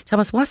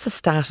 Thomas, what's the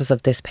status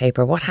of this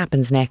paper? What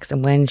happens next,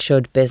 and when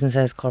should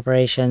businesses,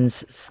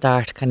 corporations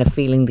start kind of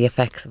feeling the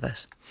effects of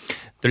it?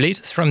 The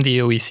latest from the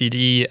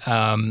OECD,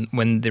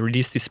 when they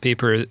released this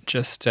paper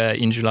just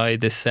in July,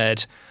 they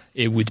said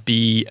it would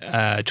be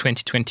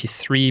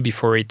 2023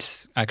 before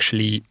it's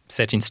actually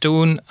set in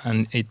stone,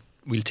 and it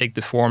will take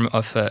the form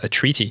of a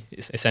treaty.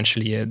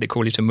 Essentially, they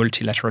call it a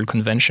multilateral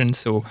convention.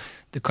 So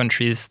the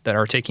countries that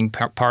are taking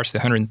part, the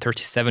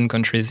 137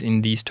 countries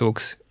in these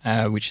talks,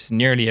 which is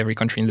nearly every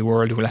country in the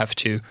world, will have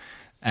to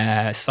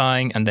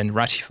sign and then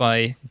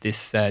ratify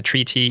this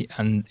treaty,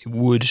 and it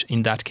would,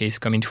 in that case,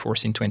 come into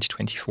force in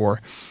 2024.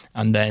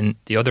 And then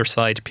the other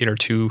side, Pillar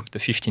 2, the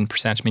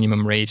 15%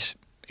 minimum rate,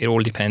 it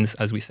all depends,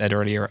 as we said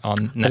earlier,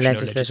 on national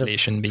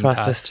legislation being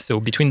passed. So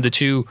between the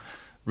two,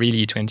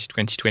 really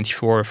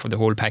 2024 for the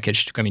whole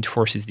package to come into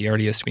force is the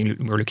earliest we're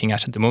looking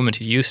at the moment.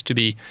 It used to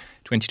be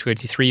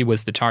 2023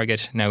 was the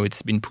target. Now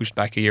it's been pushed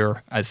back a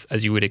year, as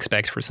you would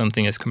expect for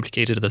something as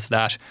complicated as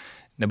that.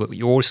 Now, but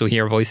you also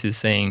hear voices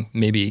saying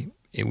maybe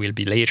it will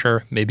be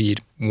later, maybe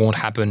it won't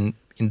happen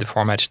in the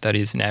format that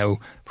is now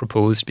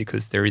proposed,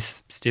 because there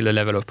is still a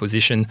level of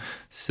opposition.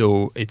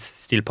 So it's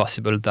still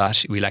possible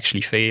that it will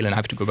actually fail and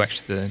have to go back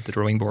to the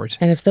drawing board.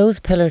 And if those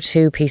Pillar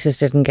 2 pieces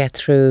didn't get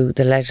through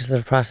the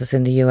legislative process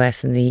in the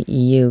US and the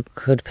EU,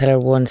 could Pillar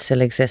 1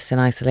 still exist in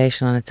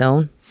isolation on its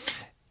own?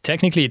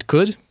 Technically it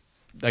could.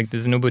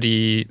 There's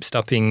nobody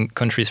stopping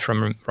countries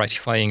from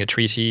ratifying a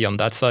treaty on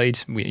that side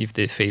if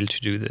they fail to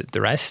do the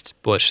rest.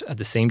 But at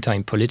the same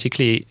time,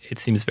 politically, it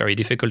seems very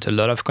difficult. A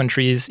lot of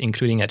countries,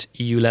 including at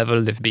EU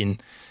level, they've been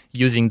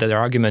using that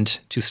argument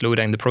to slow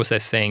down the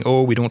process, saying,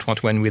 oh, we don't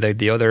want one without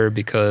the other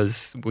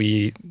because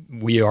we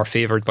are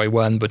favoured by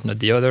one but not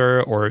the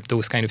other, or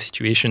those kind of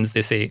situations.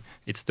 They say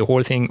it's the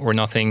whole thing or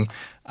nothing,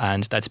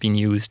 and that's been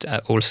used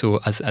also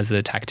as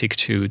a tactic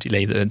to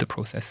delay the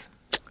process.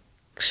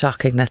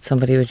 Shocking that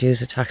somebody would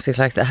use a tactic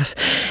like that.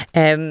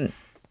 Can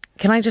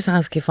I just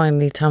ask you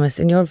finally, Thomas,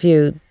 in your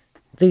view,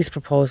 these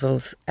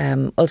proposals,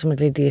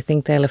 ultimately, do you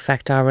think they'll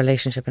affect our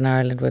relationship in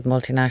Ireland with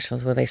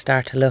multinationals? Will they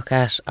start to look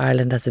at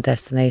Ireland as a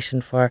destination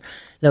for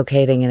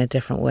locating in a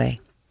different way?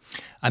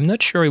 I'm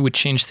not sure it would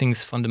change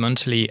things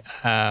fundamentally,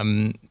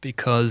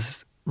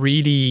 because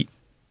really,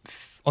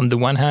 on the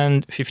one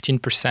hand,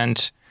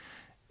 15%,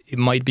 it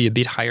might be a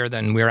bit higher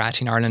than we're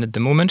at in Ireland at the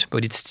moment,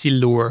 but it's still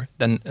lower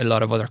than a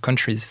lot of other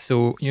countries.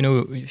 So,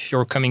 if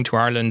you're coming to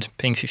Ireland,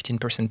 paying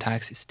 15%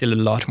 tax is still a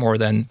lot more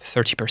than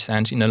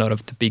 30% in a lot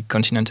of the big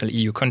continental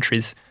EU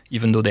countries,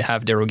 even though they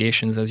have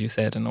derogations, as you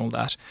said, and all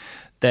that.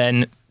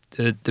 Then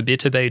the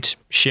bit about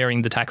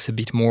sharing the tax a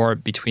bit more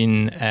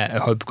between a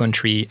hub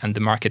country and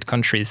the market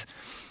countries,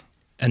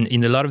 And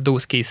in a lot of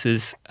those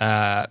cases,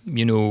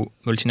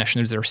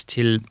 multinationals are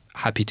still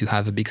happy to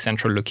have a big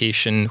central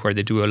location where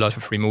they do a lot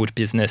of remote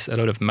business, a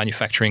lot of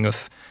manufacturing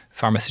of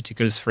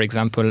pharmaceuticals, for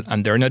example,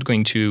 and they're not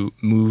going to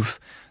move,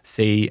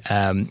 say,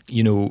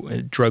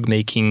 drug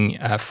making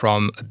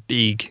from a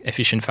big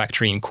efficient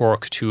factory in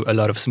Cork to a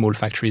lot of small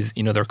factories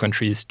in other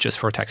countries just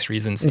for tax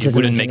reasons. It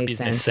wouldn't make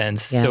business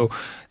sense. Yeah. So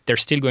they're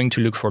still going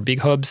to look for big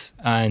hubs.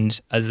 And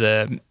as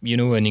an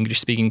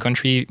English-speaking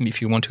country,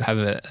 if you want to have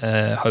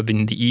a hub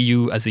in the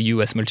EU as a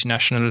US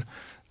multinational,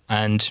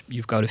 and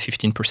you've got a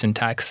 15%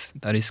 tax,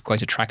 that is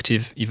quite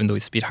attractive, even though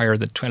it's a bit higher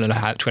than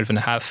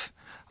 12.5.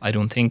 I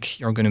don't think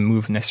you're going to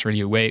move necessarily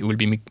away. It will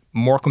be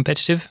more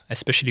competitive,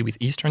 especially with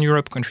Eastern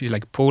Europe, countries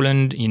like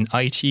Poland, in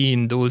IT,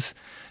 in those,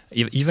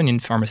 even in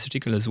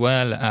pharmaceutical as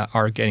well,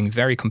 are getting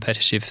very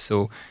competitive.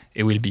 So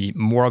it will be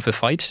more of a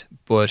fight,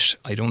 but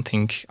I don't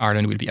think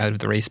Ireland will be out of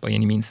the race by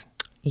any means.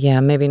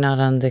 Yeah, maybe not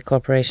on the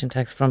corporation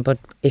tax front, but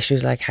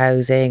issues like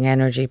housing,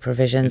 energy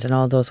provisions and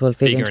all those will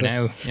feed into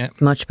now, yeah.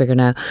 Much bigger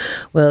now.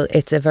 Well,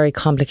 it's a very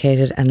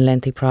complicated and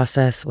lengthy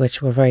process,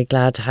 which we're very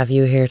glad to have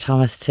you here,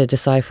 Thomas, to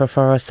decipher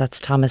for us. That's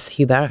Thomas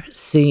Hubert,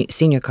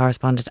 Senior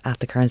Correspondent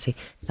at The Currency.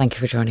 Thank you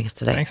for joining us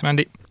today. Thanks,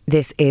 Mandy.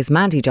 This is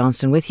Mandy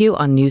Johnston with you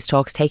on News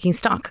Talks Taking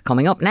Stock.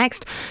 Coming up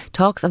next,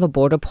 talks of a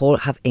border poll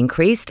have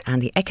increased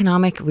and the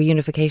economic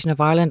reunification of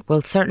Ireland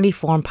will certainly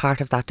form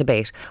part of that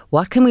debate.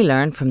 What can we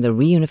learn from the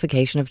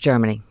reunification of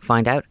Germany?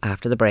 Find out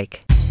after the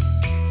break.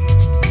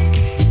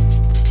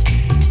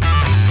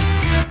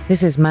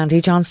 This is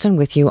Mandy Johnston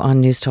with you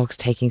on News Talks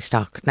Taking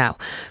Stock. Now,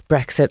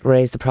 Brexit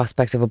raised the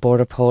prospect of a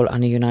border poll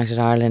on a united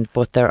Ireland,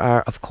 but there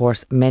are, of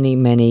course,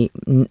 many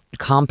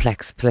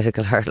complex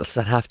political hurdles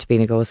that have to be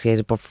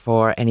negotiated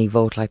before any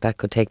vote like that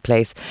could take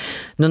place.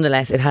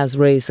 Nonetheless, it has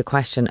raised the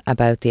question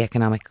about the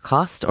economic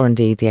cost, or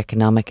indeed the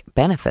economic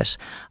benefit,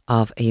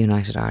 of a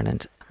united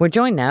Ireland. We're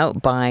joined now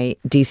by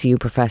DCU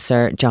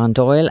Professor John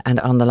Doyle and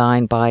on the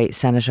line by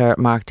Senator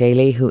Mark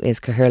Daly, who is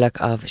Cathaoirleach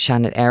of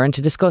Shannon Éireann,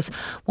 to discuss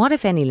what,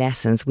 if any,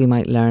 lessons we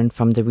might learn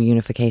from the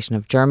reunification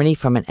of Germany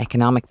from an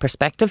economic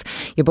perspective.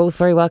 You're both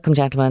very welcome,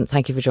 gentlemen.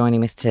 Thank you for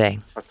joining us today.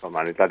 That's all,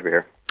 man. Glad to be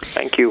here.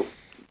 Thank you.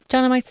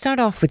 John, I might start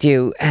off with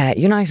you.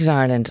 United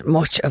Ireland,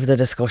 much of the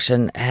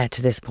discussion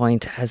to this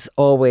point has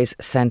always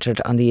centred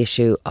on the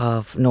issue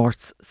of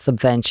North's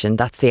subvention.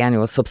 That's the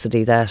annual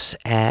subsidy that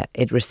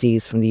it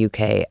receives from the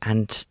UK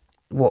and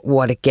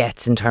what it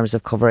gets in terms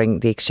of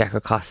covering the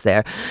exchequer costs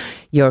there.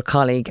 Your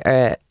colleague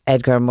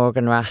Edgar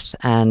Morganrath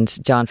and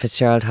John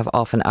Fitzgerald have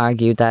often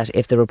argued that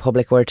if the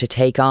Republic were to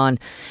take on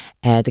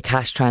the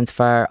cash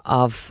transfer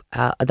of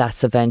that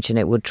subvention,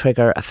 it would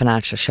trigger a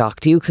financial shock.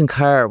 Do you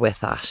concur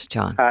with that,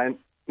 John?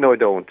 No, I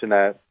don't. In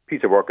a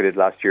piece of work I did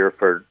last year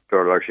for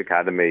Royal Irish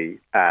Academy,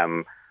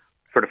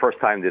 for the first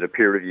time did a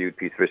peer-reviewed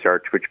piece of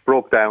research which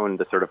broke down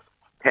the sort of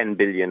 10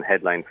 billion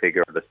headline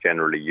figure that's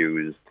generally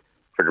used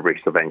for the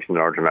British subvention in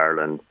Northern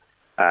Ireland,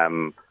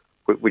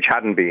 which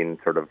hadn't been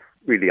sort of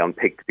really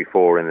unpicked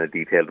before in a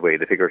detailed way.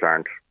 The figures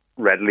aren't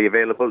readily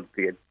available.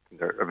 They're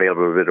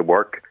available with a bit of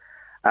work.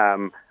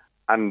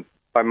 And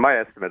by my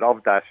estimate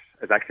of that,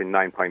 it's actually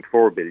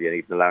 9.4 billion,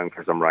 even allowing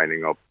for some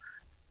rounding up.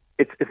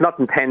 It's not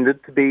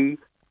intended to be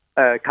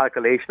a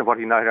calculation of what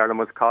United Ireland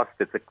must cost.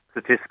 It's a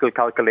statistical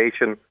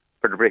calculation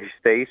for the British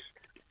state.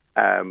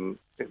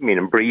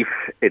 In brief,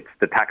 it's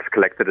the tax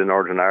collected in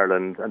Northern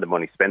Ireland and the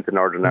money spent in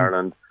Northern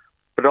Ireland,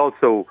 but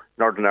also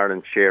Northern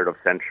Ireland's share of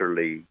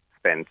centrally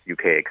spent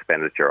UK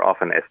expenditure,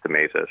 often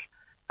estimated.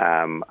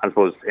 I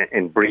suppose,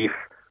 in brief,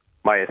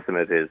 my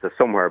estimate is that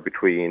somewhere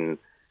between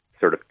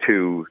sort of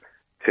 2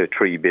 to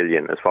 3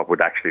 billion is what would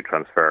actually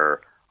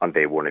transfer on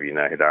day one of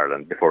United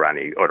Ireland before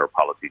any other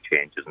policy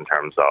changes in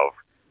terms of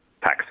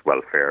tax,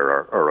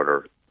 welfare or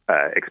other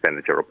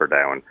expenditure up or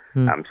down.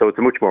 So it's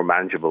a much more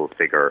manageable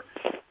figure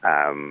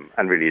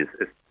and really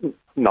is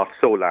not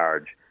so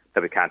large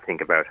that we can't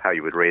think about how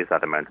you would raise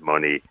that amount of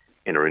money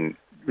in a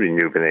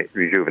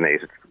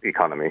rejuvenated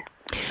economy.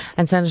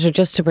 And Senator,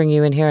 just to bring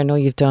you in here, I know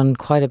you've done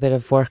quite a bit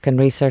of work and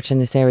research in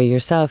this area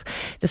yourself.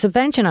 The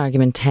subvention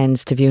argument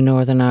tends to view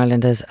Northern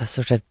Ireland as a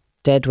sort of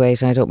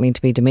deadweight, and I don't mean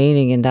to be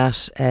demeaning in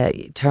that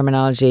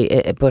terminology,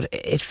 but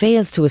it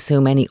fails to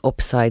assume any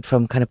upside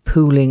from kind of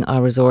pooling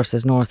our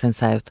resources north and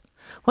south.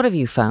 What have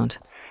you found?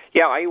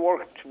 Yeah, I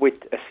worked with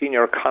a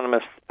senior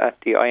economist at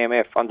the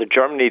IMF on the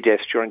Germany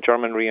desk during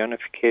German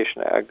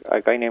reunification,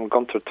 a guy named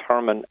Gunther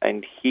Thurman,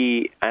 and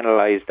he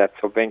analysed that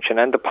subvention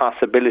and the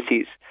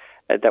possibilities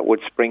that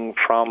would spring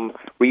from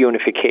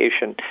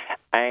reunification.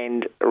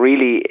 And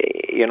really,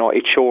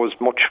 it shows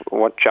much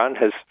what John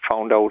has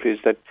found out is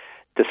that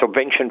the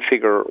subvention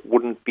figure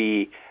wouldn't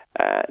be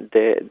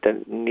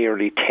the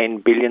nearly 10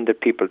 billion that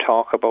people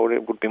talk about.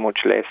 It would be much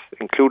less.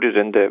 Included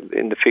in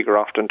the figure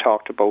often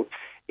talked about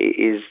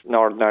is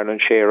Northern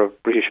Ireland's share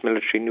of British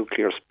military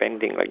nuclear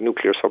spending, like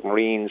nuclear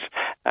submarines,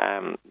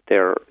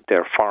 their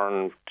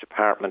Foreign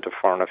Department of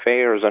Foreign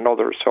Affairs and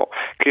others. So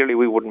clearly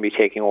we wouldn't be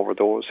taking over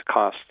those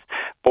costs.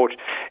 But,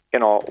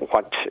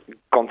 what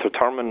Gunther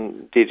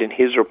Thurman did in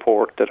his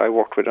report that I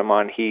worked with him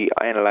on, he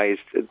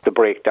analysed the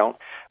breakdown.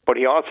 But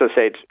he also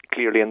said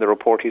clearly in the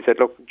report, he said,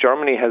 look,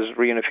 Germany has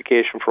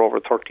reunification for over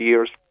 30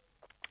 years.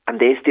 And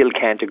they still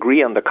can't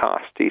agree on the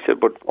cost. He said,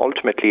 but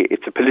ultimately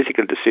it's a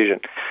political decision,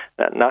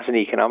 not an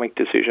economic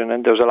decision.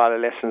 And there's a lot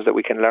of lessons that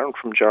we can learn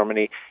from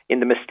Germany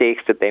in the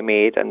mistakes that they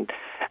made. And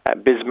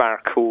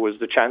Bismarck, who was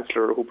the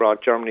chancellor who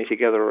brought Germany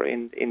together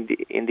in the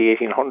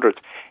 1800s,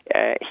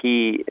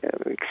 he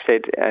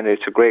said, and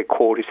it's a great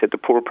quote, he said, the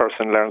poor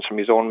person learns from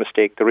his own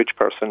mistake, the rich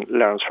person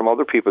learns from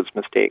other people's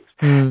mistakes.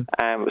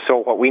 So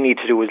what we need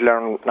to do is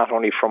learn not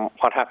only from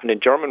what happened in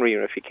German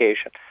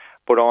reunification,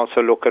 but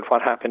also look at what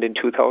happened in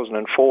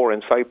 2004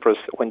 in Cyprus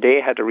when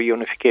they had a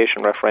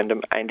reunification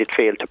referendum and it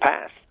failed to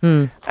pass.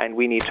 And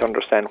we need to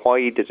understand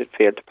why did it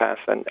fail to pass,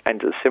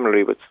 and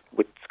similarly with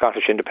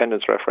Scottish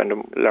independence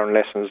referendum, learn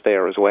lessons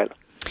there as well.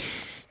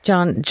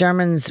 John,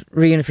 Germany's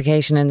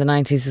reunification in the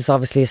 90s is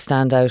obviously a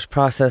standout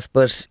process,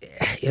 but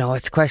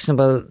it's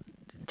questionable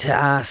to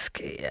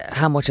ask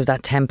how much of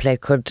that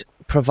template could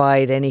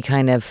provide any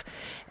kind of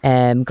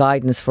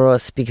guidance for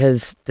us,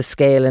 because the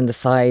scale and the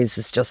size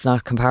is just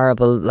not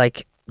comparable.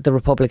 Like, the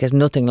Republic is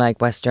nothing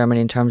like West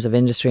Germany in terms of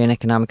industry and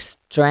economic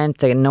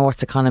strength. The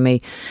North's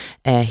economy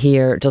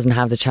here doesn't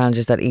have the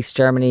challenges that East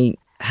Germany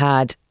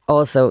had.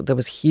 Also, there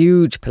was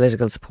huge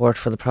political support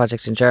for the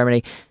project in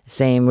Germany. The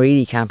same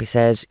really can't be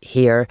said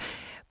here.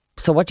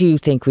 So what do you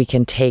think we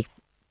can take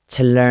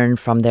to learn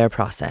from their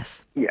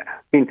process? Yeah,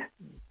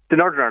 the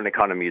Northern Ireland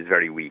economy is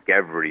very weak.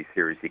 Every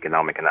serious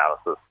economic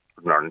analysis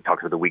Ireland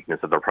talks about the weakness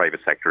of their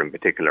private sector in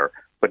particular,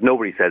 but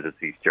nobody says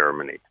it's East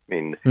Germany.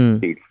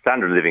 The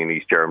standard of living in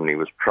East Germany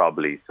was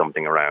probably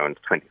something around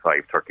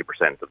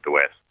 25-30% of the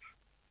West.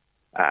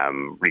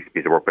 Recent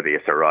piece of work by the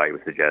SRI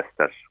would suggest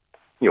that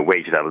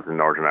wage levels in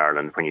Northern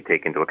Ireland, when you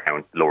take into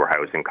account lower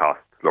housing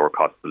costs, lower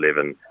costs of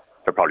living,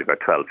 they're probably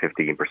about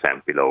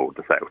 12-15% below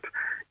the South.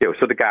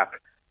 So the gap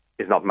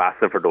is not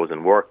massive for those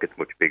in work. It's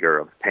much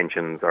bigger.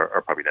 Pensions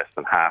are probably less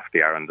than half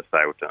they are in the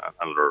South, and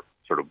other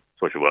sort of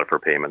social welfare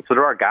payments. So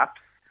there are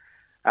gaps,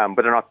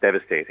 but they're not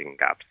devastating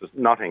gaps. There's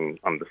nothing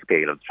on the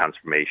scale of the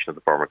transformation of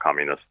the former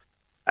communist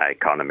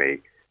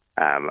economy,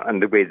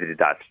 and the way they did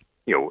that,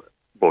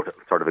 both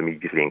sort of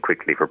immediately and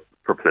quickly for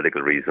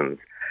political reasons.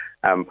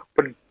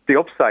 But the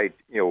upside,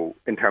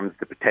 in terms of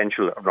the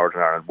potential of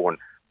Northern Ireland,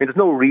 there's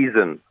no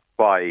reason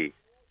why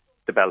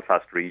the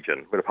Belfast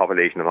region, with a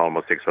population of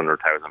almost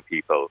 600,000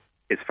 people,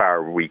 is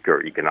far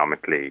weaker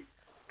economically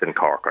than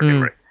Cork or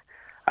Limerick.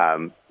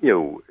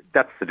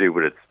 That's to do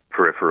with its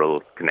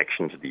peripheral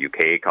connection to the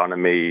UK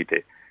economy,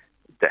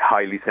 the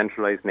highly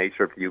centralised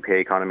nature of the UK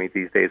economy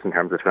these days in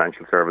terms of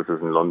financial services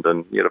in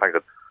London. The fact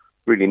that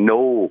really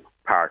no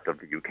part of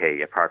the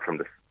UK, apart from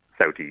the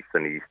southeast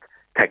and east,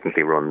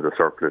 technically runs a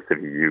surplus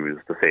if you use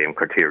the same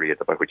criteria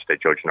by which they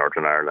judge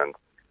Northern Ireland.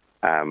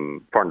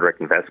 Foreign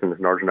direct investment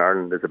in Northern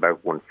Ireland is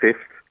about 1/5,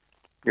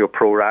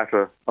 pro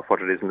rata of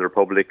what it is in the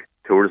Republic.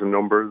 Tourism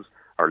numbers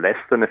are less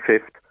than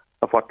 1/5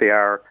 of what they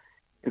are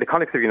in the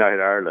context of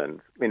United Ireland.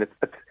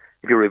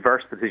 If you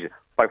reverse the decision,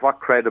 by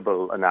what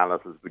credible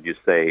analysis would you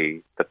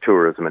say that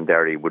tourism in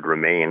Derry would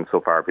remain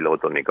so far below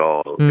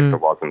Donegal if there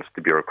wasn't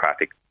the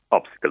bureaucratic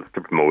obstacles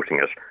to promoting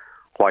it?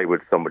 Why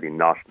would somebody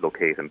not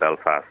locate in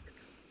Belfast,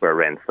 where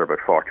rents are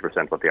about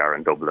 40% what they are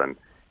in Dublin,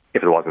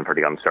 if it wasn't for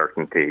the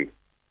uncertainty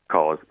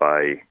caused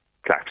by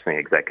collapsing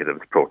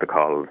executives,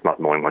 protocols, not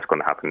knowing what's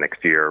going to happen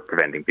next year,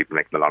 preventing people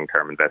making a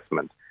long-term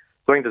investment?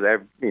 So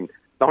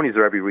not only is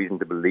there every reason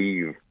to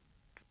believe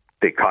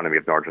the economy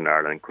of Northern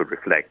Ireland could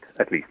reflect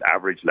at least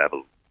average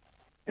levels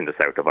in the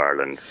south of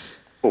Ireland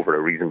over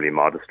a reasonably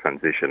modest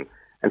transition.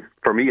 And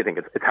for me, I think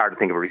it's hard to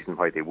think of a reason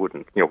why they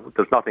wouldn't.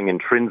 There's nothing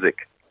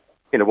intrinsic.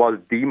 It was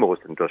the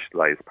most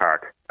industrialised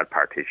part at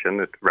partition.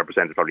 It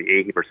represented probably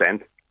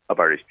 80% of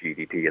Irish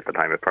GDP at the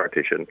time of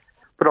partition,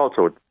 but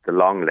also the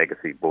long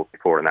legacy, both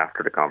before and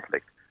after the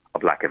conflict,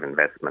 of lack of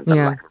investment and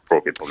lack of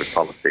appropriate public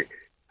policy.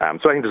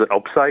 So I think there's an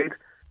upside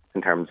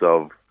in terms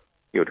of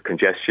the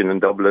congestion in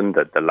Dublin,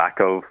 the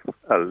lack of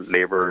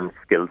labour and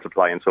skill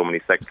supply in so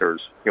many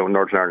sectors.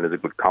 Northern Ireland is a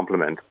good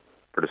complement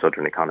for the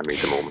southern economy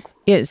at the moment.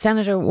 Yeah,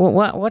 Senator,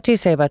 what do you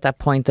say about that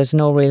point? There's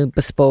no real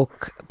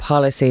bespoke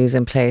policies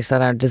in place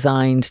that are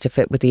designed to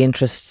fit with the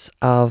interests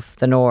of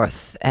the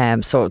North.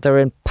 So they're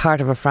in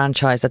part of a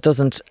franchise that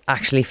doesn't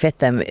actually fit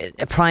them.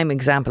 A prime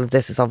example of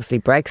this is obviously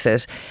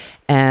Brexit.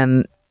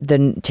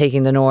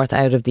 Taking the North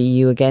out of the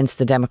EU against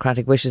the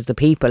democratic wishes of the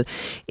people.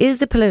 Is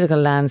the political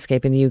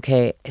landscape in the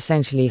UK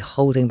essentially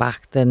holding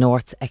back the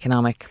North's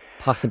economic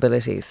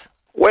possibilities?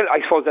 Well, I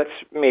suppose that's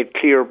made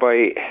clear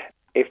by,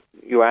 if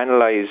you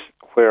analyse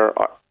where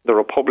the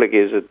Republic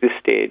is at this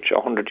stage,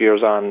 100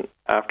 years on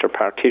after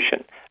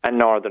partition, and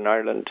Northern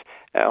Ireland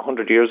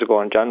 100 years ago,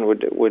 and John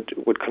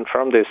would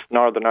confirm this,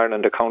 Northern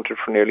Ireland accounted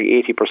for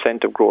nearly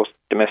 80% of gross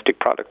domestic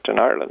product in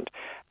Ireland.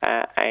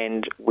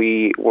 And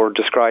we were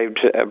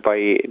described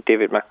by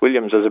David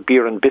McWilliams as a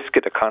beer and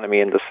biscuit economy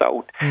in the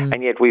south,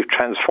 and yet we've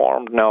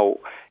transformed now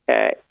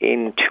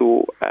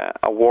into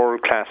a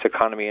world-class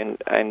economy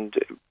and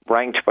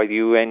ranked by the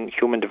UN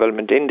Human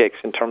Development Index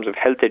in terms of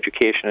health,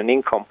 education and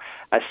income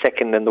as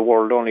second in the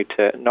world only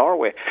to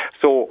Norway.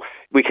 So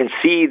we can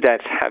see that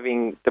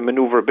having the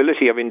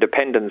manoeuvrability of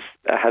independence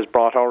has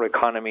brought our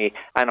economy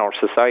and our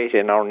society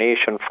and our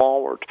nation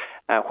forward,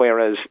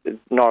 whereas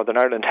Northern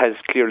Ireland has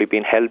clearly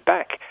been held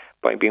back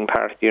by being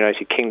part of the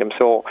United Kingdom.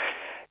 So,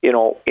 in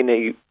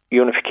a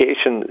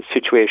unification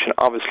situation,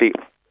 obviously,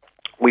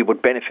 we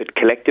would benefit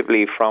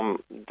collectively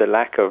from the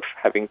lack of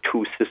having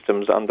two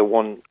systems on the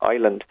one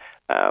island,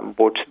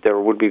 but there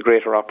would be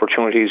greater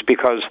opportunities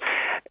because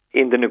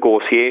in the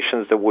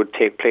negotiations that would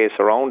take place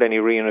around any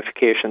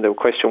reunification, the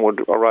question would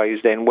arise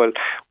then, well,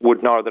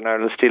 would Northern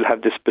Ireland still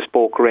have this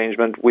bespoke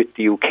arrangement with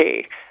the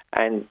UK?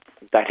 And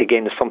that,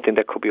 again, is something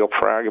that could be up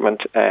for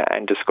argument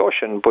and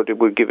discussion, but it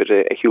would give it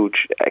a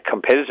huge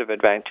competitive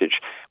advantage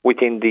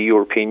within the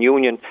European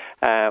Union.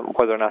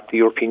 Whether or not the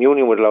European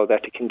Union would allow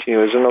that to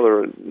continue is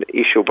another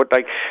issue. But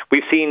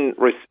we've seen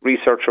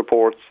research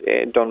reports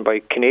done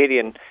by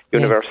Canadian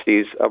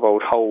universities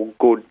about how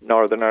good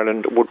Northern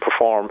Ireland would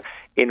perform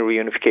in a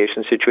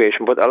reunification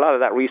situation. But a lot of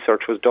that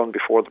research was done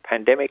before the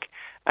pandemic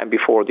and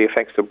before the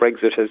effects of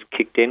Brexit has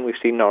kicked in. We've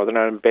seen Northern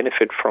Ireland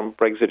benefit from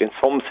Brexit in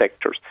some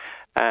sectors.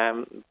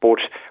 But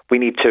we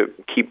need to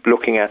keep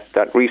looking at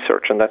that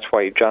research, and that's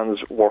why John's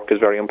work is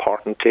very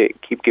important, to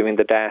keep giving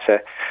the data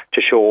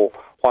to show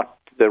what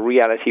the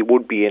reality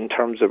would be in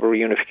terms of a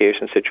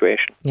reunification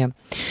situation. Yeah.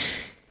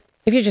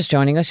 If you're just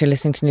joining us, you're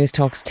listening to News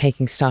Talks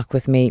Taking Stock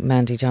with me,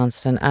 Mandy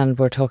Johnston, and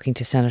we're talking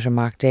to Senator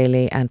Mark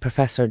Daly and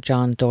Professor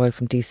John Doyle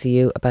from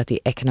DCU about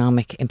the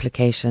economic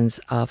implications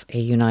of a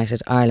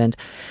united Ireland.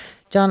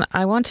 John,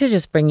 I want to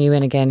just bring you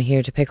in again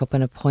here to pick up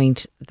on a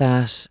point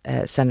that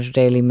Senator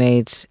Daly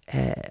made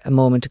a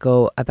moment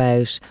ago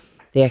about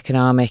the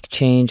economic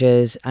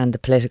changes and the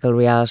political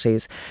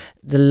realities.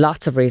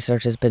 Lots of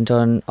research has been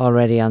done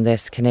already on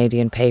this,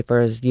 Canadian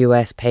papers,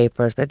 US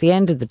papers, but at the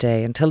end of the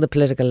day, until the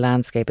political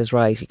landscape is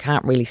right, you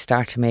can't really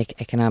start to make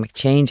economic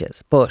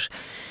changes. But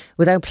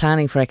without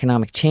planning for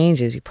economic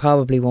changes, you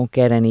probably won't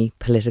get any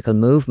political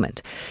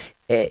movement.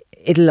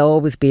 It'll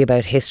always be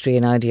about history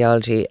and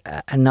ideology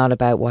and not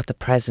about what the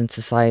present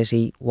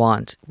society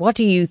want. What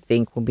do you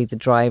think will be the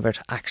driver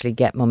to actually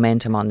get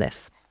momentum on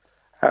this?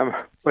 I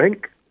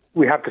think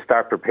we have to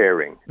start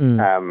preparing.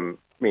 The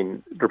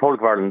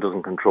Republic of Ireland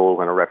doesn't control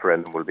when a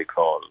referendum will be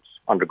called.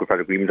 Under Good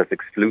Friday Agreement, that's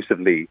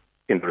exclusively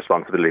in the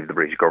responsibility of the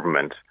British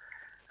government.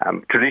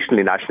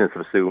 Traditionally, nationalists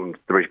have assumed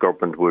the British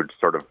government would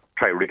sort of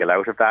try to wriggle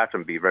out of that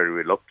and be very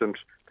reluctant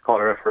to call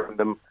a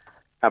referendum.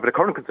 But the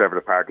current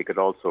Conservative Party could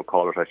also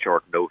call it at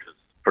short notice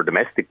for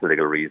domestic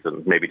political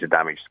reasons, maybe to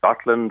damage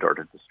Scotland or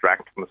to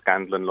distract from a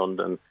scandal in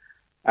London.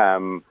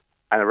 And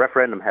a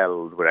referendum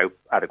held without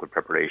adequate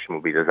preparation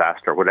would be a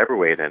disaster. Whatever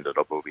way it ended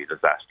up would be a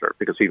disaster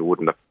because people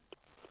wouldn't have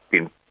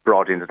been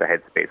brought into the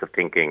headspace of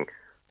thinking,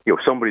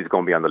 somebody's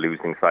going to be on the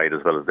losing side as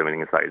well as the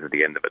winning side at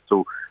the end of it.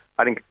 So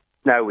I think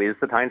now is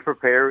the time to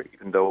prepare,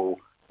 even though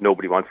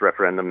nobody wants a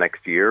referendum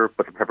next year,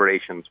 but the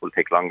preparations will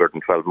take longer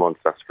than 12 months,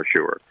 that's for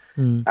sure.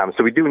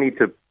 So we do need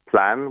to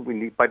plan.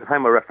 By the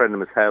time a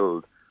referendum is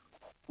held,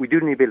 we do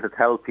need to be able to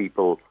tell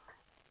people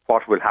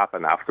what will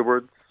happen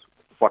afterwards,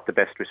 what the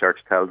best research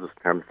tells us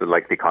in terms of the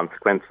likely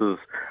consequences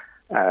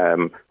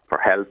for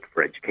health,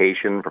 for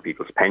education, for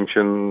people's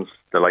pensions,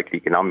 the likely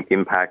economic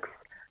impacts.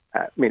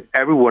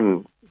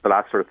 Everyone, the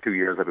last sort of 2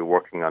 years I've been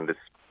working on this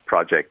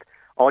project,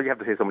 all you have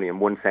to say is only in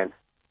one sentence,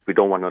 we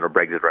don't want another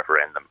Brexit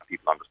referendum.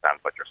 People understand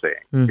what you're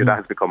saying. That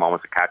has become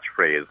almost a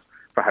catchphrase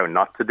for how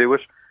not to do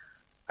it.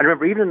 And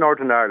remember, even in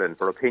Northern Ireland,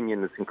 where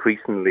opinion is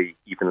increasingly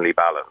evenly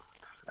balanced,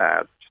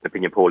 just an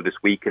opinion poll this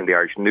week in the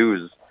Irish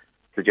News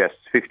suggests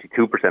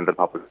 52% of the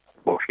population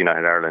vote for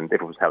United Ireland if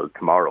it was held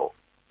tomorrow.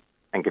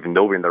 And given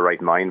nobody in their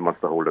right mind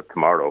wants to hold it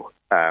tomorrow,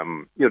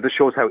 this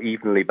shows how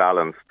evenly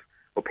balanced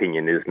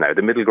opinion is now.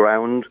 The middle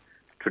ground,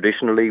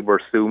 traditionally, were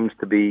assumed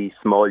to be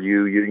small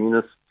U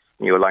unionists.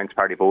 Alliance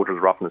Party voters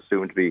are often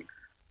assumed to be,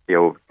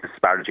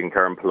 disparaging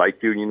term, polite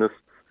unionists.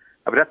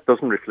 But that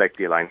doesn't reflect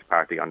the Alliance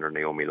Party under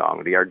Naomi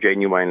Long. They are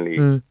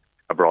genuinely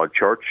a broad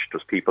church.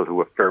 There's people who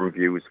have firm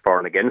views for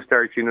and against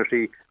Irish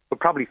unity, but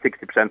probably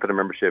 60% of the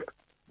membership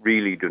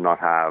really do not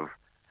have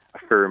a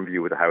firm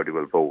view of how they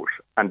will vote.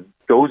 And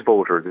those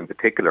voters in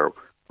particular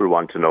will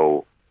want to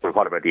know, well,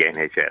 what about the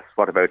NHS?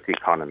 What about the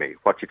economy?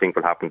 What do you think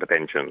will happen to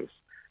pensions?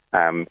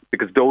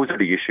 Because those are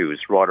the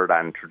issues rather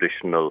than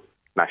traditional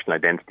national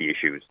identity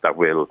issues that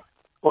will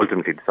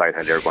ultimately decide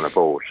how they're going to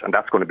vote. And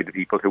that's going to be the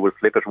people who will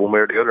flip it one way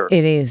or the other.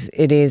 It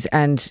is.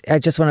 And I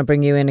just want to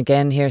bring you in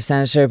again here,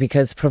 Senator,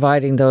 because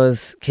providing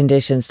those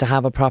conditions to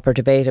have a proper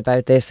debate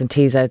about this and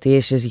tease out the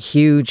issues is a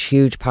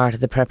huge part of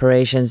the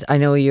preparations. I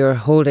know you're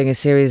holding a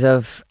series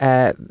of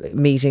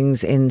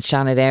meetings in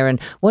Shannon Éireann.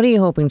 What are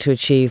you hoping to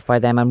achieve by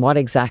them, and what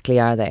exactly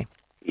are they?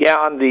 Yeah,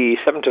 on the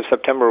 7th of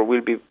September,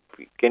 we'll be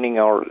beginning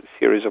our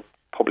series of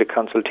public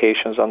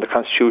consultations on the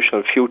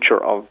constitutional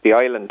future of the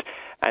island.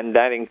 And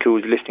that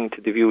includes listening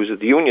to the views of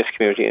the unionist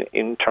community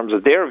in terms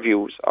of their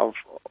views of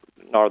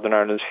Northern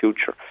Ireland's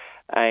future.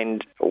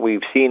 And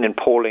we've seen in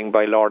polling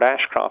by Lord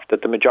Ashcroft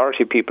that the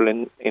majority of people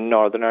in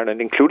Northern Ireland,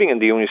 including in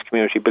the unionist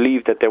community,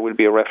 believe that there will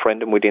be a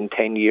referendum within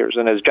 10 years.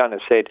 And as John has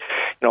said,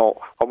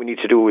 what we need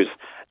to do is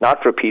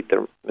not repeat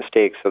the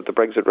mistakes of the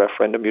Brexit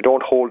referendum. You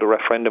don't hold a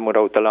referendum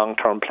without the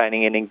long-term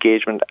planning and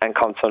engagement and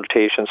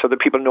consultation so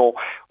that people know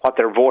what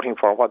they're voting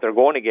for, what they're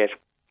going to get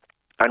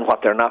and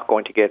what they're not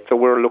going to get. So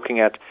we're looking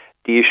at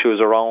the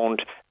issues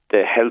around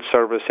the health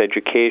service,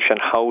 education,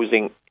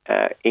 housing,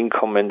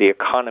 income and the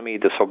economy,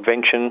 the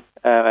subvention,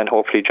 and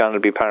hopefully John will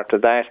be part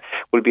of that,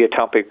 will be a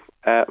topic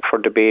for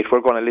debate.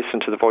 We're going to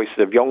listen to the voices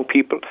of young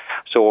people.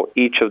 So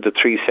each of the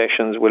 3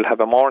 sessions will have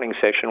a morning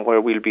session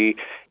where we'll be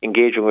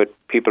engaging with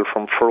people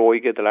from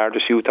Feroiga, the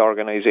largest youth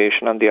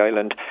organisation on the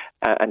island,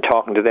 and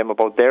talking to them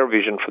about their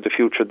vision for the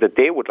future that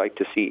they would like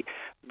to see.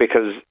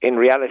 Because in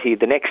reality,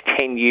 the next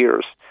 10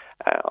 years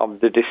of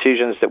the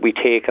decisions that we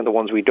take and the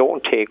ones we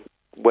don't take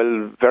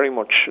will very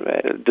much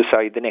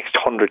decide the next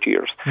 100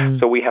 years.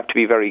 So we have to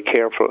be very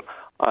careful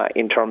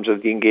in terms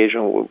of the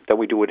engagement that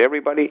we do with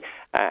everybody,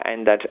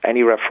 and that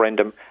any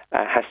referendum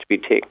has to be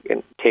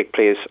take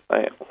place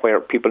where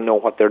people know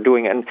what they're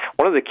doing. And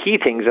one of the key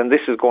things, and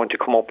this is going to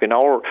come up in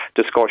our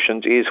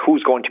discussions, is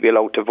who's going to be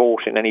allowed to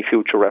vote in any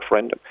future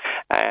referendum.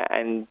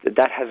 And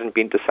that hasn't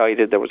been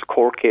decided. There was a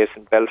court case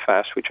in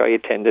Belfast, which I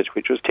attended,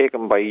 which was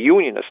taken by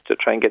unionists to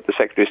try and get the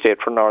Secretary of State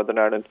for Northern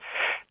Ireland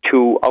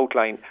to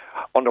outline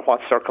under what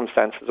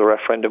circumstances a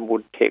referendum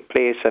would take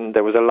place. And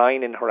there was a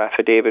line in her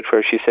affidavit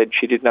where she said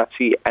she did not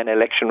see an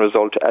election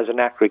result as an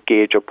accurate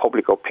gauge of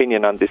public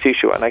opinion on this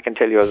issue. And I can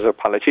tell you as a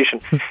politician,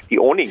 the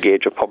only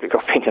gauge of public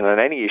opinion on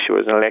any issue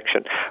is an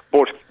election.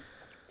 But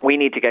we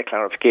need to get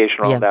clarification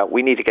around that.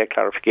 We need to get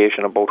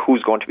clarification about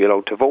who's going to be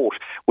allowed to vote.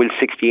 Will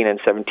 16 and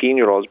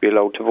 17-year-olds be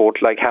allowed to vote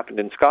like happened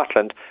in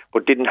Scotland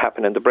but didn't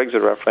happen in the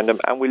Brexit referendum?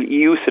 And will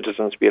EU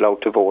citizens be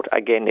allowed to vote?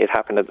 Again, it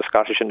happened in the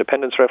Scottish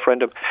independence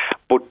referendum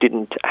but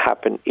didn't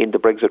happen in the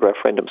Brexit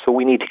referendum. So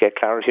we need to get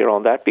clarity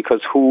around that,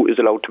 because who is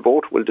allowed to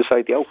vote will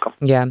decide the outcome.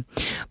 Yeah.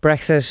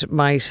 Brexit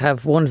might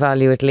have one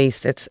value at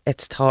least.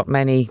 It's taught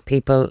many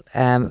people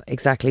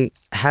exactly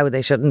how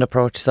they shouldn't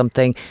approach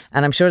something.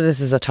 And I'm sure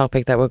this is a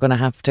topic that we're going to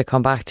have to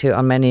come back to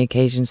on many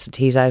occasions to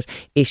tease out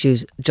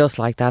issues just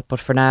like that. But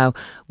for now,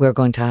 we're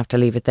going to have to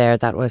leave it there.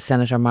 That was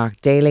Senator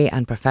Mark Daly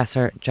and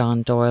Professor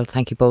John Doyle.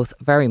 Thank you both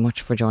very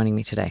much for joining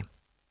me today.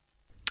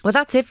 Well,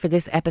 that's it for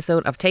this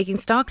episode of Taking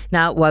Stock.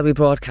 Now, while we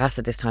broadcast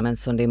at this time on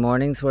Sunday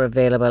mornings, we're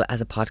available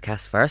as a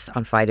podcast first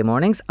on Friday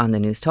mornings on the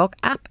Newstalk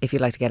app. If you'd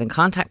like to get in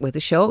contact with the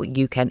show,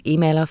 you can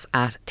email us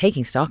at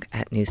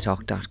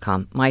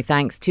takingstock@newstalk.com. My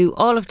thanks to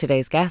all of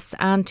today's guests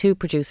and to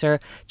producer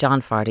John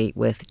Fardy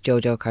with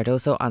Jojo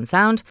Cardoso on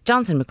sound.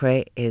 Jonathan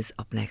McRae is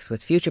up next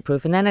with Future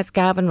Proof, and then it's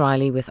Gavin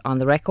Riley with On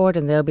the Record,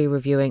 and they'll be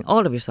reviewing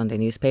all of your Sunday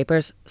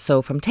newspapers.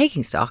 So from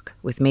Taking Stock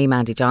with me,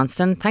 Mandy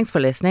Johnston, thanks for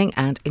listening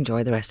and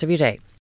enjoy the rest of your day.